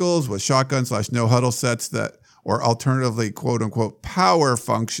adding wrinkles with shotgun/no huddle sets that, or alternatively, quote unquote, power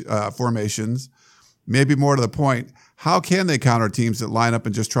formations? Maybe more to the point, how can they counter teams that line up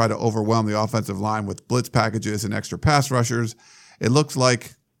and just try to overwhelm the offensive line with blitz packages and extra pass rushers? It looks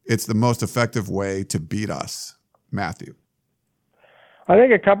like it's the most effective way to beat us. Matthew. I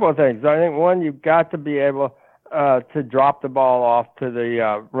think a couple of things. I think, one, you've got to be able to drop the ball off to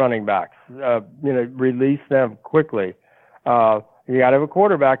the running backs, release them quickly. You got to have a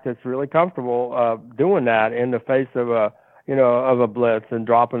quarterback that's really comfortable doing that in the face of a blitz and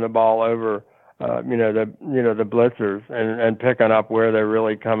dropping the ball over the blitzers and picking up where they're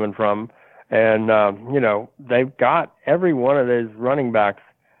really coming from. And, they've got every one of those running backs,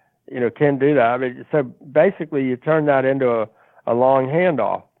 can do that. I mean, so basically you turn that into a long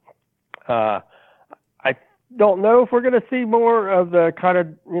handoff. I don't know if we're going to see more of the kind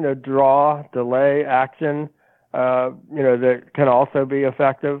of, draw, delay action, that can also be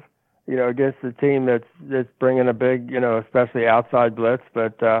effective, against the team that's bringing a big, especially outside blitz.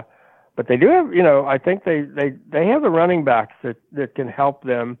 But they do have, I think they have the running backs that can help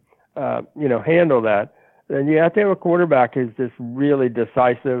them, handle that. And you have to have a quarterback who's just really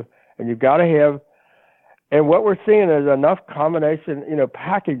decisive, and you've got to have, and what we're seeing is enough combination,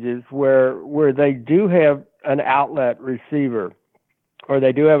 packages where they do have an outlet receiver, or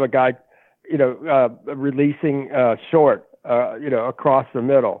they do have a guy, releasing short, across the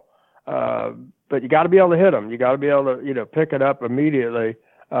middle. But you got to be able to hit them. You got to be able to, pick it up immediately.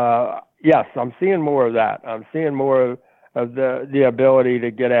 Yes, I'm seeing more of that. I'm seeing more of the ability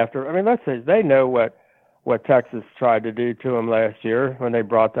to get after. I mean, let's say they know what Texas tried to do to them last year when they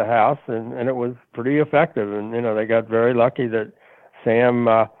brought the house, and it was pretty effective. And, they got very lucky that Sam,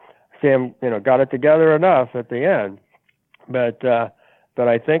 got it together enough at the end. But but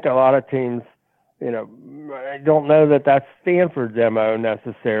I think a lot of teams, I don't know that that's Stanford's MO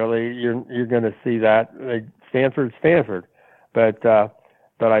necessarily. You're going to see that Stanford, but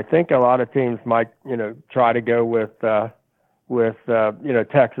I think a lot of teams might try to go with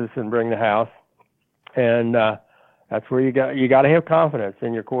Texas and bring the house, and that's where you got to have confidence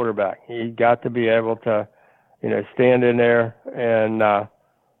in your quarterback. You got to be able to stand in there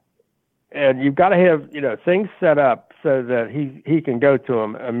and you've got to have things set up so that he can go to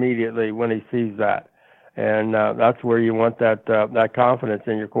him immediately when he sees that, and that's where you want that confidence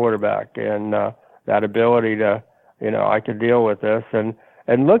in your quarterback and that ability to I can deal with this and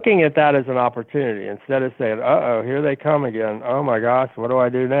looking at that as an opportunity instead of saying here they come again, oh my gosh, what do I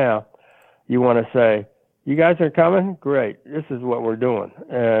do now? You want to say, you guys are coming, great, this is what we're doing,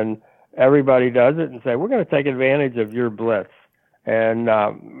 and everybody does it and say we're going to take advantage of your blitz. And,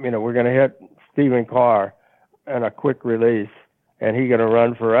 we're going to hit Stephen Carr in a quick release, and he's going to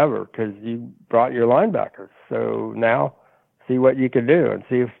run forever because you brought your linebackers. So now see what you can do and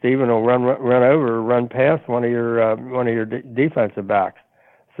see if Stephen will run over or run past one of your defensive backs.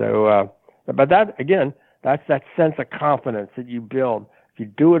 So, but that, again, that's that sense of confidence that you build. If you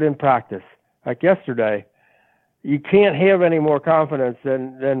do it in practice, like yesterday, you can't have any more confidence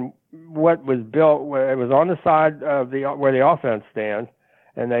than what was built. It was on the side of where the offense stands,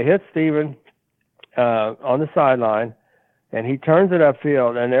 and they hit Steven on the sideline, and he turns it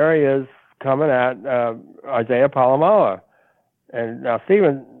upfield, and there he is coming at Isaiah Palomalo. And now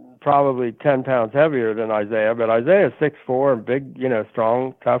Steven probably 10 pounds heavier than Isaiah, but Isaiah's 6'4", and big,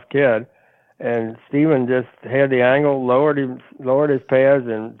 strong, tough kid. And Steven just had the angle, lowered his pads,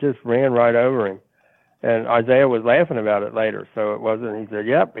 and just ran right over him. And Isaiah was laughing about it later, so it wasn't. He said,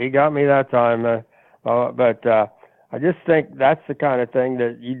 "Yep, he got me that time." But I just think that's the kind of thing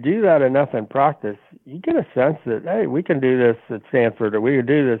that you do that enough in practice, you get a sense that hey, we can do this at Stanford or we can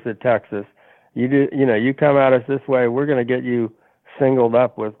do this at Texas. You come at us this way, we're going to get you singled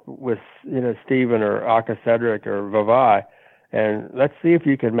up with Steven or Aka Cedric or Vavai, and let's see if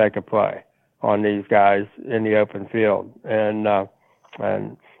you can make a play on these guys in the open field. And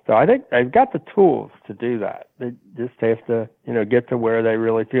so I think they've got the tools to do that. They just have to, get to where they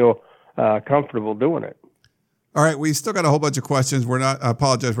really feel comfortable doing it. All right, we still got a whole bunch of questions. I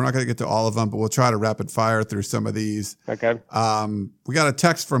apologize, we're not going to get to all of them, but we'll try to rapid fire through some of these. Okay. We got a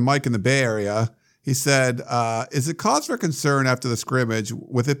text from Mike in the Bay Area. He said, is it cause for concern after the scrimmage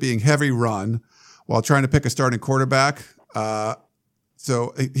with it being heavy run while trying to pick a starting quarterback?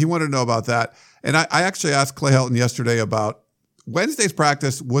 So he wanted to know about that. And I actually asked Clay Helton yesterday about Wednesday's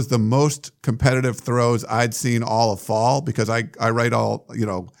practice was the most competitive throws I'd seen all of fall because I write all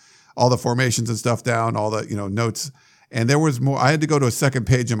the formations and stuff down, all the, notes. And there was more. I had to go to a second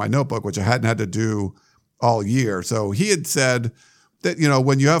page in my notebook, which I hadn't had to do all year. So he had said that,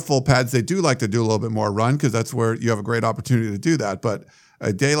 when you have full pads, they do like to do a little bit more run because that's where you have a great opportunity to do that. But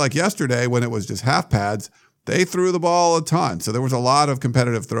a day like yesterday when it was just half pads, they threw the ball a ton. So there was a lot of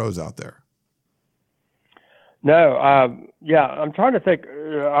competitive throws out there. No, I'm trying to think.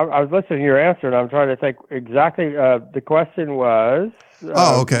 I was listening to your answer, and I'm trying to think exactly. The question was...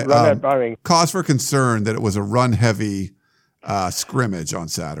 okay. Cause for concern that it was a run-heavy scrimmage on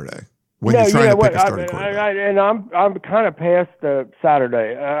Saturday when you're trying to pick a starting quarterback. And I'm kind of past the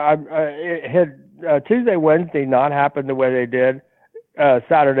Saturday. It had Tuesday, Wednesday not happened the way they did.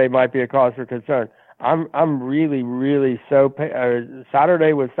 Saturday might be a cause for concern. I'm really, really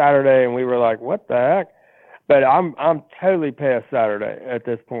Saturday was Saturday, and we were like, what the heck? But I'm totally past Saturday at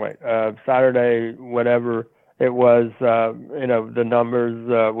this point. Saturday, whatever it was, the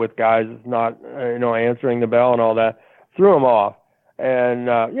numbers with guys not, answering the bell and all that, threw them off. And,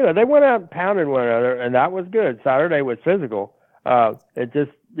 they went out and pounded one another, and that was good. Saturday was physical. It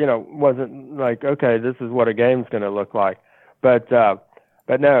just, wasn't like, okay, this is what a game's going to look like. But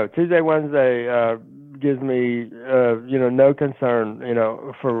no, Tuesday, Wednesday gives me, no concern,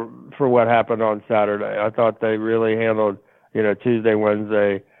 for what happened on Saturday. I thought they really handled, Tuesday,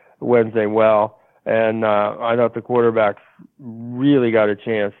 Wednesday well. And I thought the quarterbacks really got a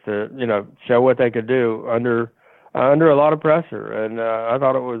chance to, show what they could do under a lot of pressure. And I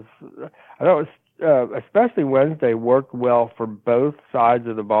thought it was especially Wednesday worked well for both sides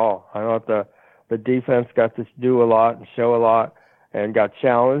of the ball. I thought the defense got to do a lot and show a lot and got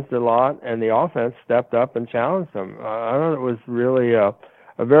challenged a lot, and the offense stepped up and challenged them. I thought it was really a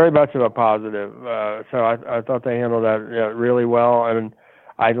very much of a positive. So I thought they handled that really well. And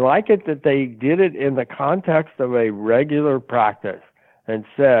I like it that they did it in the context of a regular practice and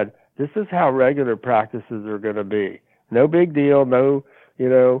said, this is how regular practices are going to be. No big deal. No,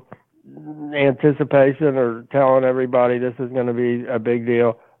 anticipation or telling everybody this is going to be a big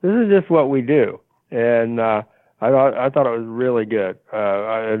deal. This is just what we do, and I thought it was really good.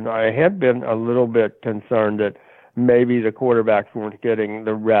 And I had been a little bit concerned that maybe the quarterbacks weren't getting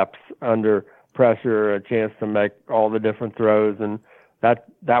the reps under pressure, a chance to make all the different throws, and that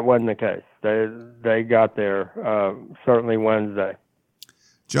wasn't the case. They got there certainly Wednesday.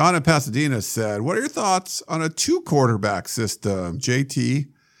 John in Pasadena said, what are your thoughts on a 2-quarterback system, JT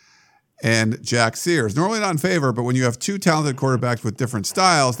and Jack Sears? Normally not in favor, but when you have 2 talented quarterbacks with different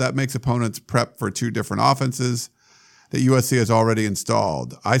styles, that makes opponents prep for 2 different offenses that USC has already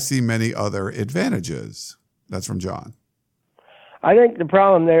installed. I see many other advantages. That's from John. I think the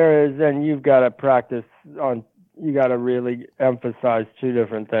problem there is then you've got to practice on, you got to really emphasize 2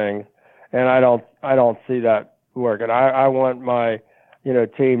 different things. And I don't see that working. I want my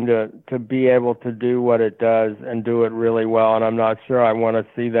team to be able to do what it does and do it really well. And I'm not sure I want to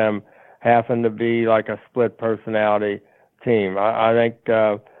see them having to be like a split personality team. I think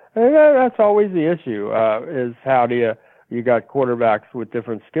that's always the issue, is how do you got quarterbacks with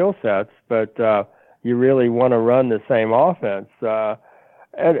different skill sets, but you really want to run the same offense.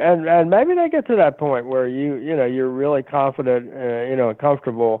 And maybe they get to that point where you're really confident, and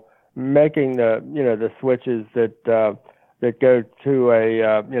comfortable making the switches that go to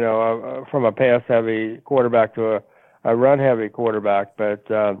a from a pass heavy quarterback to a run heavy quarterback. But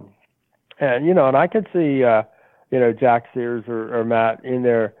and I could see Jack Sears or Matt in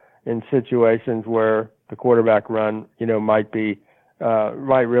there in situations where the quarterback run might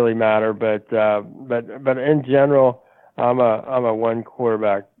really matter. But in general, I'm a one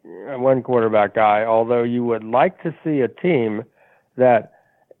quarterback guy. Although you would like to see a team that,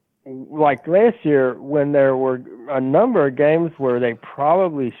 like last year, when there were a number of games where they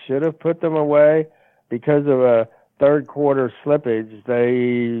probably should have put them away because of a third quarter slippage,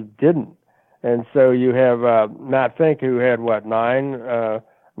 they didn't. And so you have Matt Fink, who had 9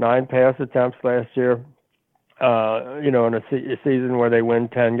 pass attempts last year, in a season where they win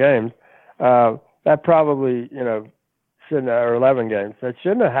 10 games. That probably, shouldn't have, or 11 games. That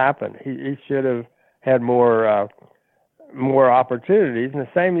shouldn't have happened. He should have had more opportunities, and the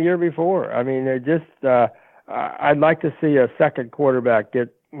same the year before. I mean, I'd like to see a second quarterback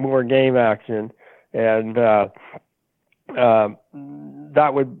get more game action, and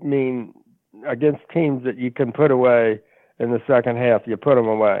that would mean against teams that you can put away in the second half, you put them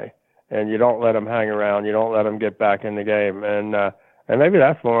away, and you don't let them hang around. You don't let them get back in the game, and maybe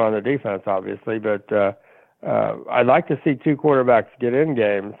that's more on the defense, obviously. But I'd like to see 2 quarterbacks get in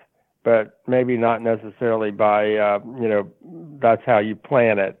games, but maybe not necessarily by that's how you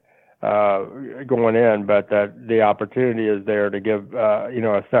plan it going in, but that the opportunity is there to give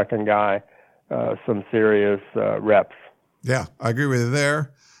a second guy some serious reps. Yeah, I agree with you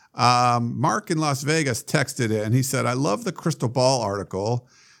there. Mark in Las Vegas texted in. He said, I love the crystal ball article.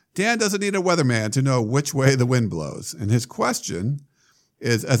 Dan doesn't need a weatherman to know which way the wind blows. And his question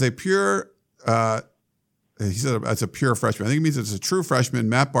is, as a pure freshman, I think it means as a true freshman,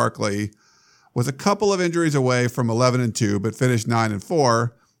 Matt Barkley was a couple of injuries away from 11-2, but finished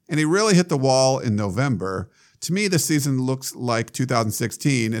 9-4, and he really hit the wall in November. To me, this season looks like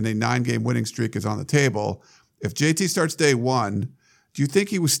 2016, and a 9-game winning streak is on the table. If JT starts day 1, do you think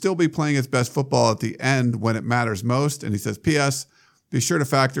he will still be playing his best football at the end when it matters most? And he says, P.S., be sure to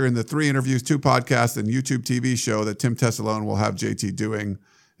factor in the 3 interviews, 2 podcasts, and YouTube TV show that Tim Tessalone will have JT doing.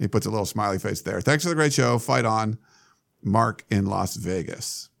 He puts a little smiley face there. Thanks for the great show. Fight on. Mark in Las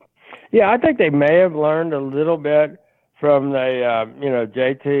Vegas. Yeah, I think they may have learned a little bit from the,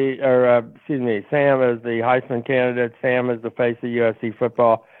 Sam as the Heisman candidate, Sam as the face of USC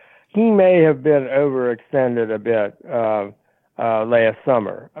football. He may have been overextended a bit last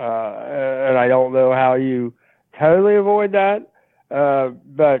summer. And I don't know how you totally avoid that.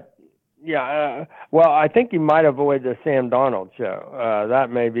 But yeah, well, I think you might avoid the Sam Darnold show. That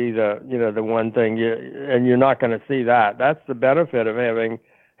may be the one thing and you're not going to see that. That's the benefit of having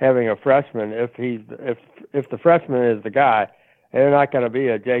a freshman. If the freshman is the guy, they're not going to be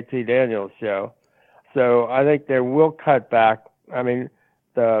a JT Daniels show. So I think they will cut back. I mean,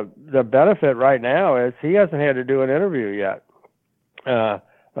 the benefit right now is he hasn't had to do an interview yet. The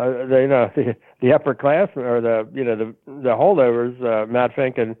upperclassmen or the holdovers, Matt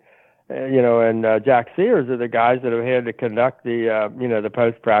Fink and Jack Sears are the guys that have had to conduct the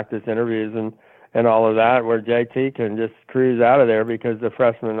post-practice interviews and all of that, where JT can just cruise out of there because the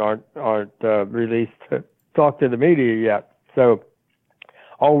freshmen aren't released to talk to the media yet. So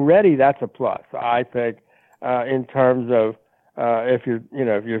already that's a plus, I think, in terms of if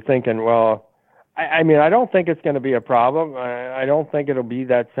you're thinking, well, I mean, I don't think it's going to be a problem. I don't think it'll be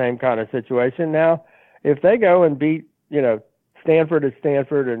that same kind of situation. Now, if they go and beat, Stanford at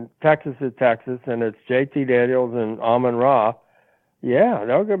Stanford and Texas at Texas, and it's JT Daniels and Amon-Ra, yeah,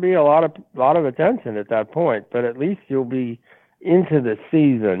 there's going to be a lot of attention at that point. But at least you'll be into the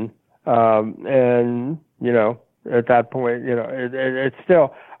season, and at that point, it's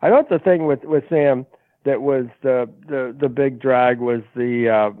still. I thought the thing with Sam that was the big drag was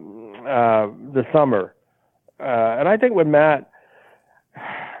the summer, and I think with Matt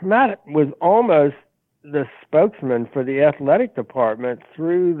was almost the spokesman for the athletic department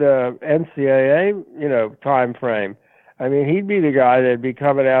through the NCAA, time frame. I mean, he'd be the guy that'd be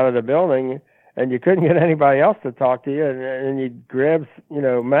coming out of the building, and you couldn't get anybody else to talk to you, and you'd grab,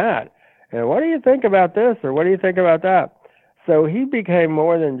 Matt. And what do you think about this, or what do you think about that? So he became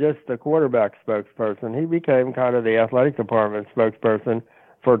more than just the quarterback spokesperson. He became kind of the athletic department spokesperson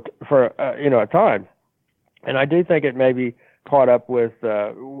for a time. And I do think it maybe caught up with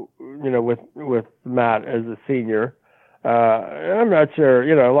with Matt as a senior. And I'm not sure.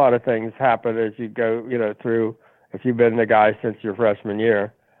 A lot of things happen as you go through. If you've been the guy since your freshman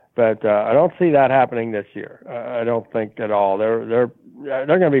year, but I don't see that happening this year. I don't think at all. They're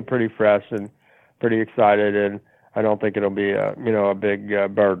going to be pretty fresh and pretty excited, and I don't think it'll be a big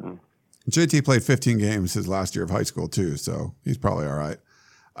burden. JT played 15 games his last year of high school too, so he's probably all right.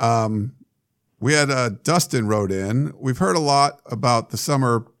 We had Dustin wrote in. We've heard a lot about the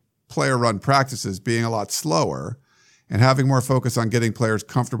summer player-run practices being a lot slower and having more focus on getting players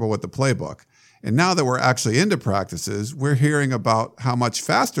comfortable with the playbook. And now that we're actually into practices, we're hearing about how much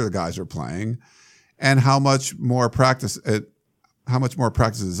faster the guys are playing and how much more practices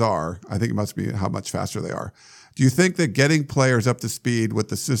are. I think it must be how much faster they are. Do you think that getting players up to speed with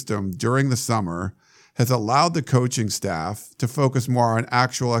the system during the summer has allowed the coaching staff to focus more on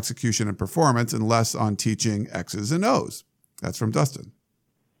actual execution and performance and less on teaching X's and O's? That's from Dustin.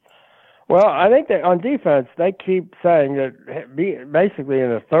 Well, I think that on defense, they keep saying that basically in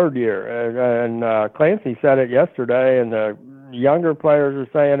the third year, and Clancy said it yesterday, and the younger players are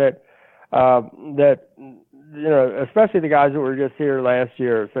saying it, that, especially the guys that were just here last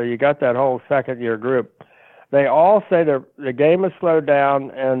year, so you got that whole second-year group, they all say the game has slowed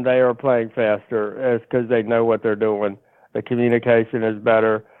down and they are playing faster. It's because they know what they're doing. The communication is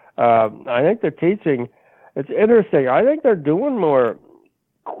better. I think the teaching, it's interesting. I think they're doing more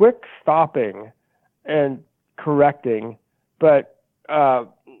quick stopping and correcting, but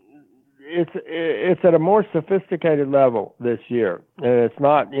it's at a more sophisticated level this year, and it's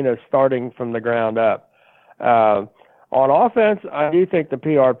not starting from the ground up. On offense, I do think the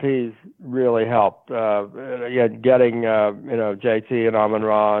PRPs really helped. Getting JT and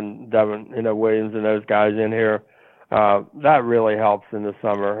Amon-Ra and Devin Williams and those guys in here, that really helps in the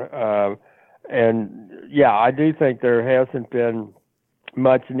summer. And I do think there hasn't been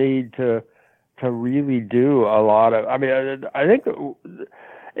much need to really do a lot of. I mean, I think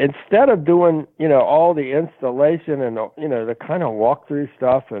instead of doing all the installation and the kind of walkthrough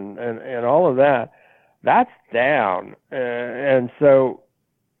stuff and all of that, that's down. And so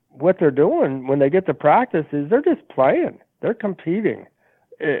what they're doing when they get to practice is they're just playing. They're competing.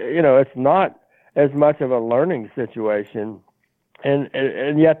 It's not as much of a learning situation,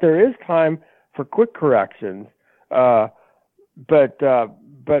 and yet there is time for quick corrections. But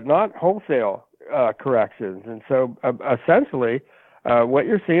not wholesale corrections. And so essentially what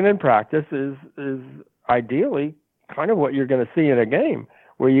you're seeing in practice is ideally kind of what you're going to see in a game,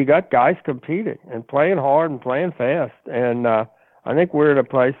 where you got guys competing and playing hard and playing fast. And I think we're in a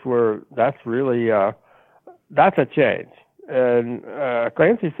place where that's really that's a change. And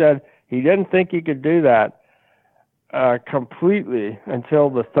Clancy said he didn't think he could do that completely until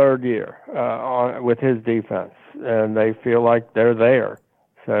the third year with his defense. And they feel like they're there.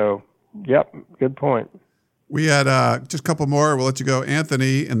 So, yep, good point. We had just a couple more. We'll let you go.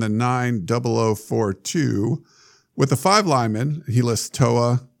 Anthony in the 90042. With the 5 linemen, he lists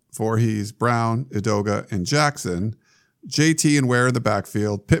Toa, Voorhees, Brown, Edoga, and Jackson. JT and Ware in the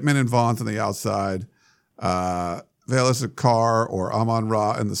backfield. Pittman and Vaughn on the outside. Velas, Carr, or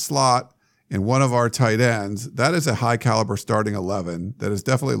Amon-Ra in the slot. And one of our tight ends. That is a high-caliber starting 11 that is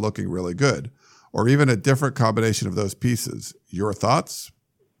definitely looking really good. Or even a different combination of those pieces. Your thoughts?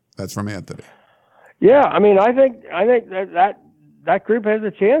 That's from Anthony. Yeah, I mean, I think that group has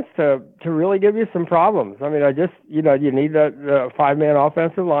a chance to really give you some problems. I mean, you need the 5-man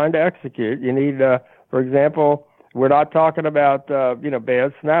offensive line to execute. You need, for example, we're not talking about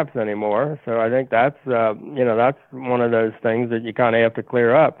bad snaps anymore. So I think that's one of those things that you kind of have to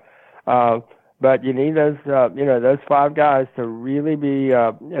clear up. but you need those those 5 guys to really be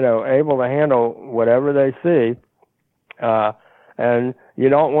able to handle whatever they see. And you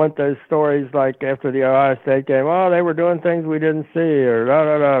don't want those stories like after the Ohio State game, oh, they were doing things we didn't see, or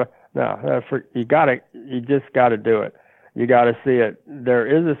no. You just got to do it. You got to see it. There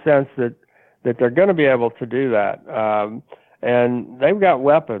is a sense that they're going to be able to do that. And they've got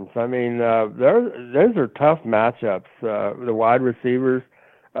weapons. I mean, those are tough matchups. The wide receivers,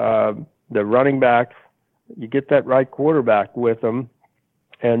 the running backs, you get that right quarterback with them.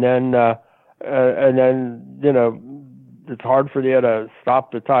 And then it's hard for you to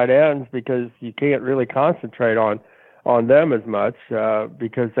stop the tight ends because you can't really concentrate on them as much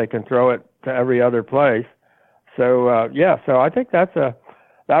because they can throw it to every other place. So I think that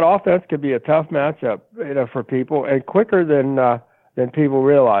offense could be a tough matchup, for people, and quicker than people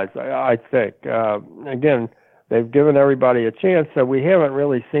realize. I think. Again, they've given everybody a chance, so we haven't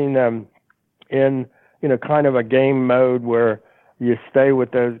really seen them in kind of a game mode where you stay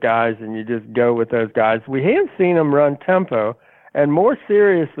with those guys and you just go with those guys. We have seen them run tempo, and more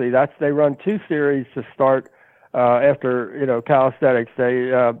seriously, they run 2 series to start after calisthenics.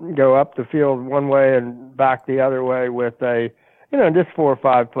 They go up the field one way and back the other way with just 4 or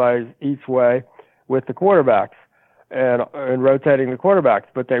 5 plays each way with the quarterbacks and rotating the quarterbacks.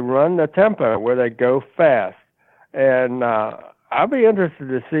 But they run the tempo where they go fast, and I'll be interested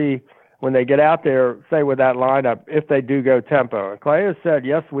to see when they get out there, say with that lineup, if they do go tempo. Clay has said,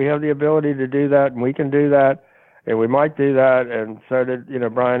 yes, we have the ability to do that, and we can do that, and we might do that, and so did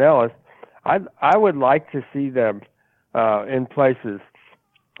Brian Ellis. I would like to see them in places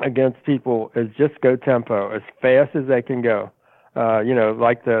against people as just go tempo as fast as they can go.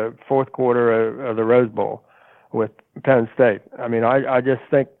 Like the fourth quarter of the Rose Bowl with Penn State. I mean, I just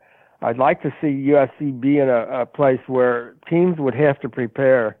think I'd like to see USC be in a place where teams would have to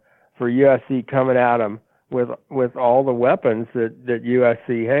prepare for USC coming at them with all the weapons that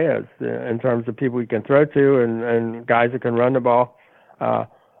USC has in terms of people you can throw to and guys that can run the ball.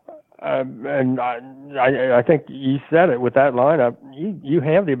 And I think you said it with that lineup. You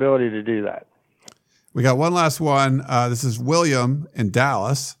have the ability to do that. We got one last one. This is William in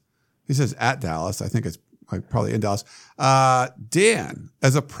Dallas. He says at Dallas. I think it's probably in Dallas. Dan,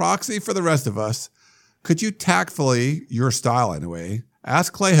 as a proxy for the rest of us, could you tactfully, your style anyway,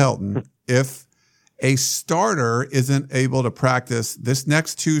 ask Clay Helton if a starter isn't able to practice this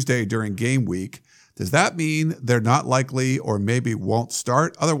next Tuesday during game week? Does that mean they're not likely or maybe won't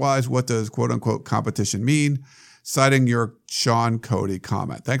start? Otherwise, what does quote-unquote competition mean? Citing your Sean Cody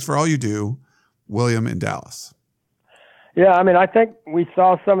comment. Thanks for all you do, William in Dallas. Yeah, I mean, I think we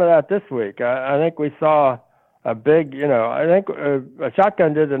saw some of that this week. I think we saw a big, I think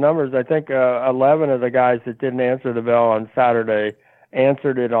Shotgun did the numbers. I think 11 of the guys that didn't answer the bell on Saturday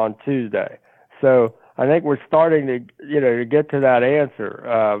answered it on Tuesday. So I think we're starting to get to that answer.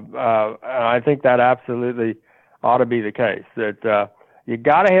 I think that absolutely ought to be the case. That you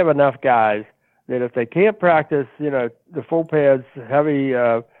got to have enough guys that if they can't practice, the full pads, heavy,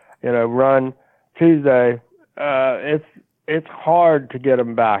 run Tuesday, it's hard to get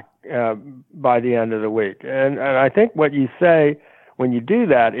them back by the end of the week. And I think what you say when you do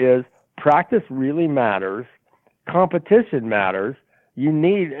that is practice really matters, competition matters. You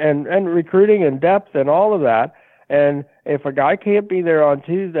need and recruiting and depth and all of that. And if a guy can't be there on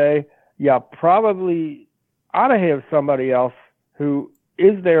Tuesday, you probably ought to have somebody else who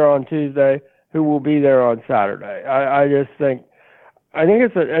is there on Tuesday who will be there on Saturday. I think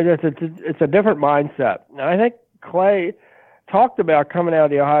it's a different mindset. And I think Clay talked about coming out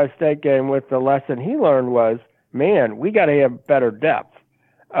of the Ohio State game with the lesson he learned was, man, we got to have better depth.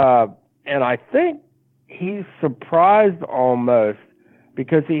 And I think he's surprised almost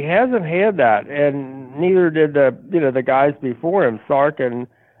because he hasn't had that, and neither did the guys before him, Sark and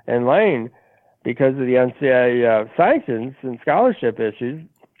Lane, because of the NCAA sanctions and scholarship issues,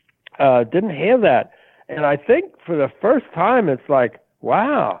 didn't have that. And I think for the first time, it's like,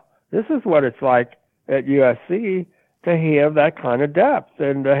 wow, this is what it's like at USC to have that kind of depth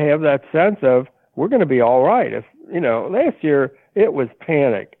and to have that sense of we're going to be all right. If last year it was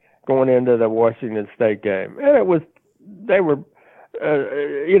panic going into the Washington State game, and they were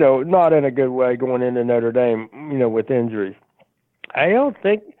not in a good way going into Notre Dame, with injuries. I don't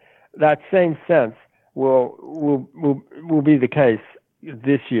think that same sense will be the case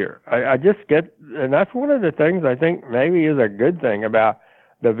this year. I just get, and that's one of the things I think maybe is a good thing about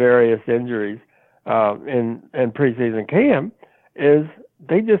the various injuries in preseason camp is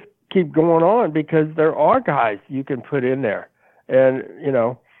they just keep going on because there are guys you can put in there, and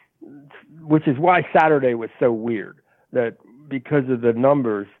which is why Saturday was so weird, that because of the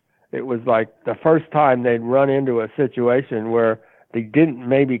numbers it was like the first time they'd run into a situation where they didn't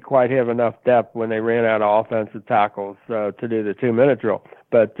maybe quite have enough depth when they ran out of offensive tackles to do the 2-minute drill.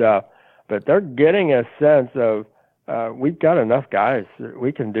 But they're getting a sense of we've got enough guys.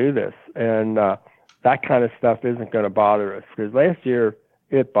 We can do this. And that kind of stuff isn't going to bother us, because last year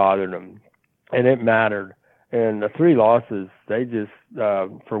it bothered them and it mattered. And the 3 losses, they just,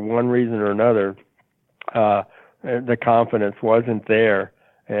 for one reason or another, the confidence wasn't there.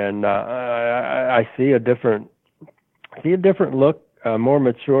 And I see a different look, more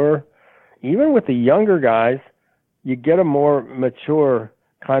mature. Even with the younger guys, you get a more mature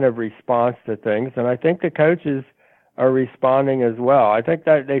kind of response to things. And I think the coaches are responding as well. I think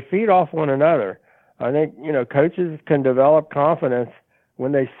that they feed off one another. I think, coaches can develop confidence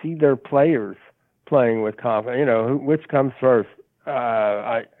when they see their players playing with confidence. Which comes first?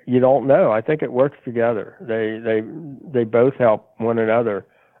 You don't know. I think it works together. They both help one another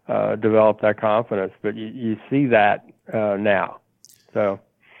develop that confidence. But you see that now. So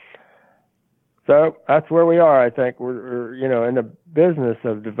that's where we are. I think we're in the business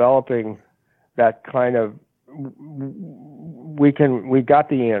of developing that kind of. We got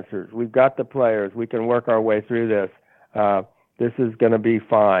the answers. We've got the players. We can work our way through this. This is going to be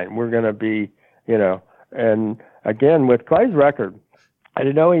fine. We're going to be, and again, with Clay's record, I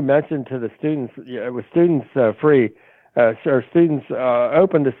didn't know he mentioned to the students, it was students free, or students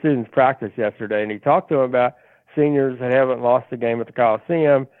open to students practice yesterday, and he talked to them about seniors that haven't lost a game at the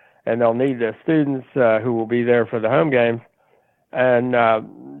Coliseum, and they'll need the students who will be there for the home games, and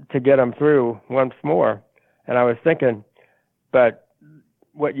to get them through once more. And I was thinking, but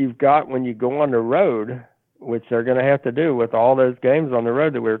what you've got when you go on the road, which they're going to have to do with all those games on the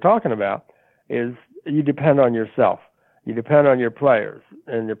road that we were talking about, is you depend on yourself. You depend on your players,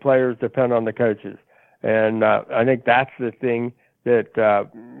 and your players depend on the coaches. And I think that's the thing that,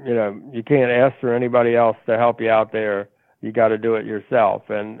 you can't ask for anybody else to help you out there. You got to do it yourself.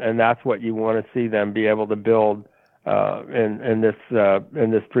 And that's what you want to see them be able to build in this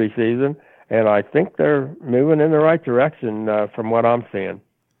preseason. And I think they're moving in the right direction from what I'm seeing.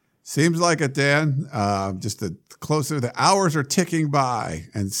 Seems like it, Dan. Just the hours are ticking by,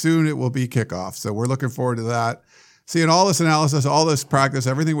 and soon it will be kickoff. So we're looking forward to that. Seeing all this analysis, all this practice,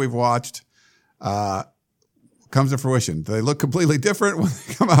 everything we've watched comes to fruition. Do they look completely different when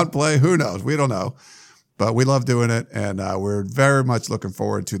they come out and play? Who knows? We don't know. But we love doing it, and we're very much looking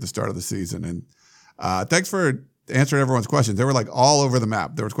forward to the start of the season. And thanks for answering everyone's questions. They were like all over the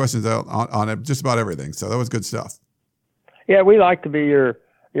map. There was questions on just about everything. So that was good stuff. Yeah, we like to be your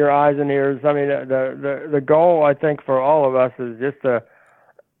eyes and ears. I mean, the goal, I think, for all of us is just to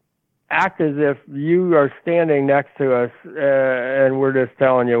act as if you are standing next to us and we're just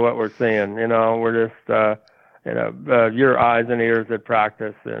telling you what we're seeing. We're just, your eyes and ears at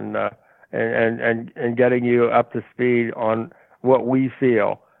practice and getting you up to speed on what we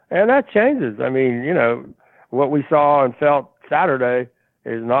feel. And that changes. I mean, what we saw and felt Saturday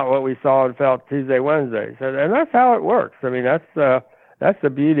is not what we saw and felt Tuesday, Wednesday. So, and that's how it works. I mean, that's the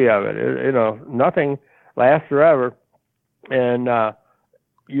beauty of it. Nothing lasts forever, and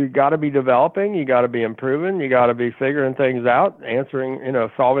you got to be developing. You got to be improving. You got to be figuring things out, answering,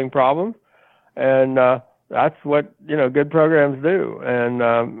 solving problems, and that's what good programs do. And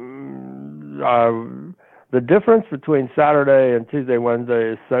the difference between Saturday and Tuesday,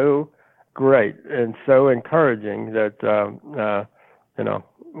 Wednesday is so great and so encouraging that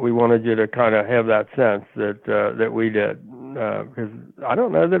we wanted you to kind of have that sense that we did, because I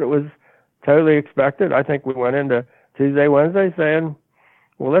don't know that it was totally expected. I think we went into Tuesday, Wednesday saying,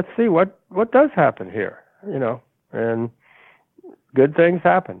 well, let's see what does happen here, and good things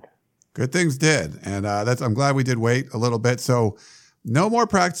happened. Good things did, and I'm glad we did wait a little bit. So no more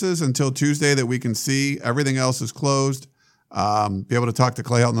practices until Tuesday that we can see. Everything else is closed. Be able to talk to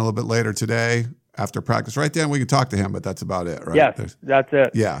Clay Helton a little bit later today after practice. Right, Dan? We can talk to him, but that's about it, right? Yes, that's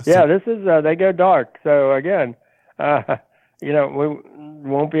it. Yeah. Yeah, this is, they go dark. So, again, we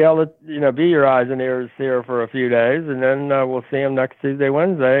won't be able to, be your eyes and ears here for a few days, and then we'll see him next Tuesday,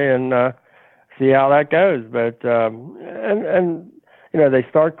 Wednesday, and see how that goes. But, they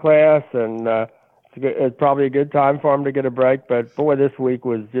start class, and it's probably a good time for them to get a break. But, boy, this week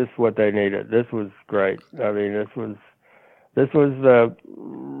was just what they needed. This was great. I mean, it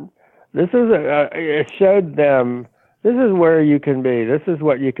showed them this is where you can be. This is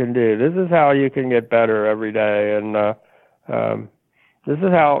what you can do. This is how you can get better every day. And this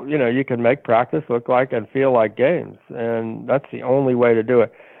is how, you can make practice look like and feel like games. And that's the only way to do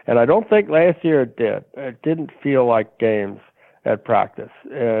it. And I don't think last year it did. It didn't feel like games at practice.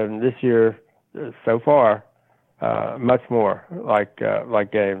 And this year, so far, much more like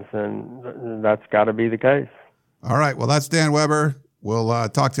games, and that's got to be the case. All right. Well, that's Dan Weber. We'll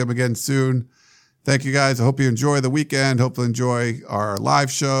talk to him again soon. Thank you, guys. I hope you enjoy the weekend. Hopefully enjoy our live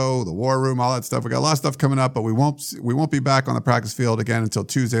show, the War Room, all that stuff. We got a lot of stuff coming up, but we won't be back on the practice field again until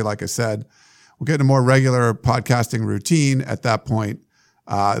Tuesday, like I said. We'll get a more regular podcasting routine at that point.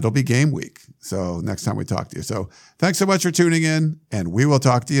 It'll be game week, so next time we talk to you. So thanks so much for tuning in, and we will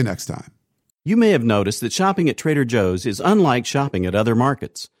talk to you next time. You may have noticed that shopping at Trader Joe's is unlike shopping at other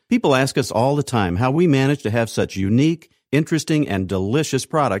markets. People ask us all the time how we manage to have such unique, interesting, and delicious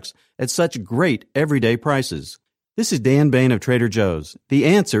products at such great everyday prices. This is Dan Bain of Trader Joe's. The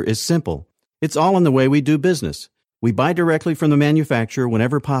answer is simple. It's all in the way we do business. We buy directly from the manufacturer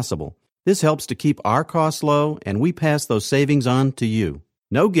whenever possible. This helps to keep our costs low, and we pass those savings on to you.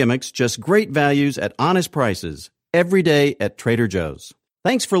 No gimmicks, just great values at honest prices. Every day at Trader Joe's.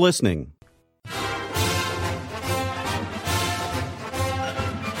 Thanks for listening.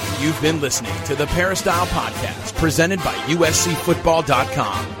 You've been listening to the Peristyle Podcast, presented by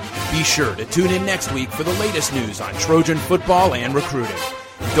USCFootball.com. Be sure to tune in next week for the latest news on Trojan football and recruiting.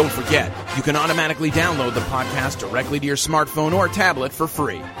 And don't forget, you can automatically download the podcast directly to your smartphone or tablet for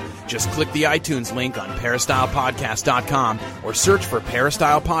free. Just click the iTunes link on PeristylePodcast.com or search for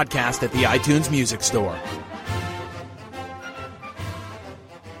Peristyle Podcast at the iTunes Music Store.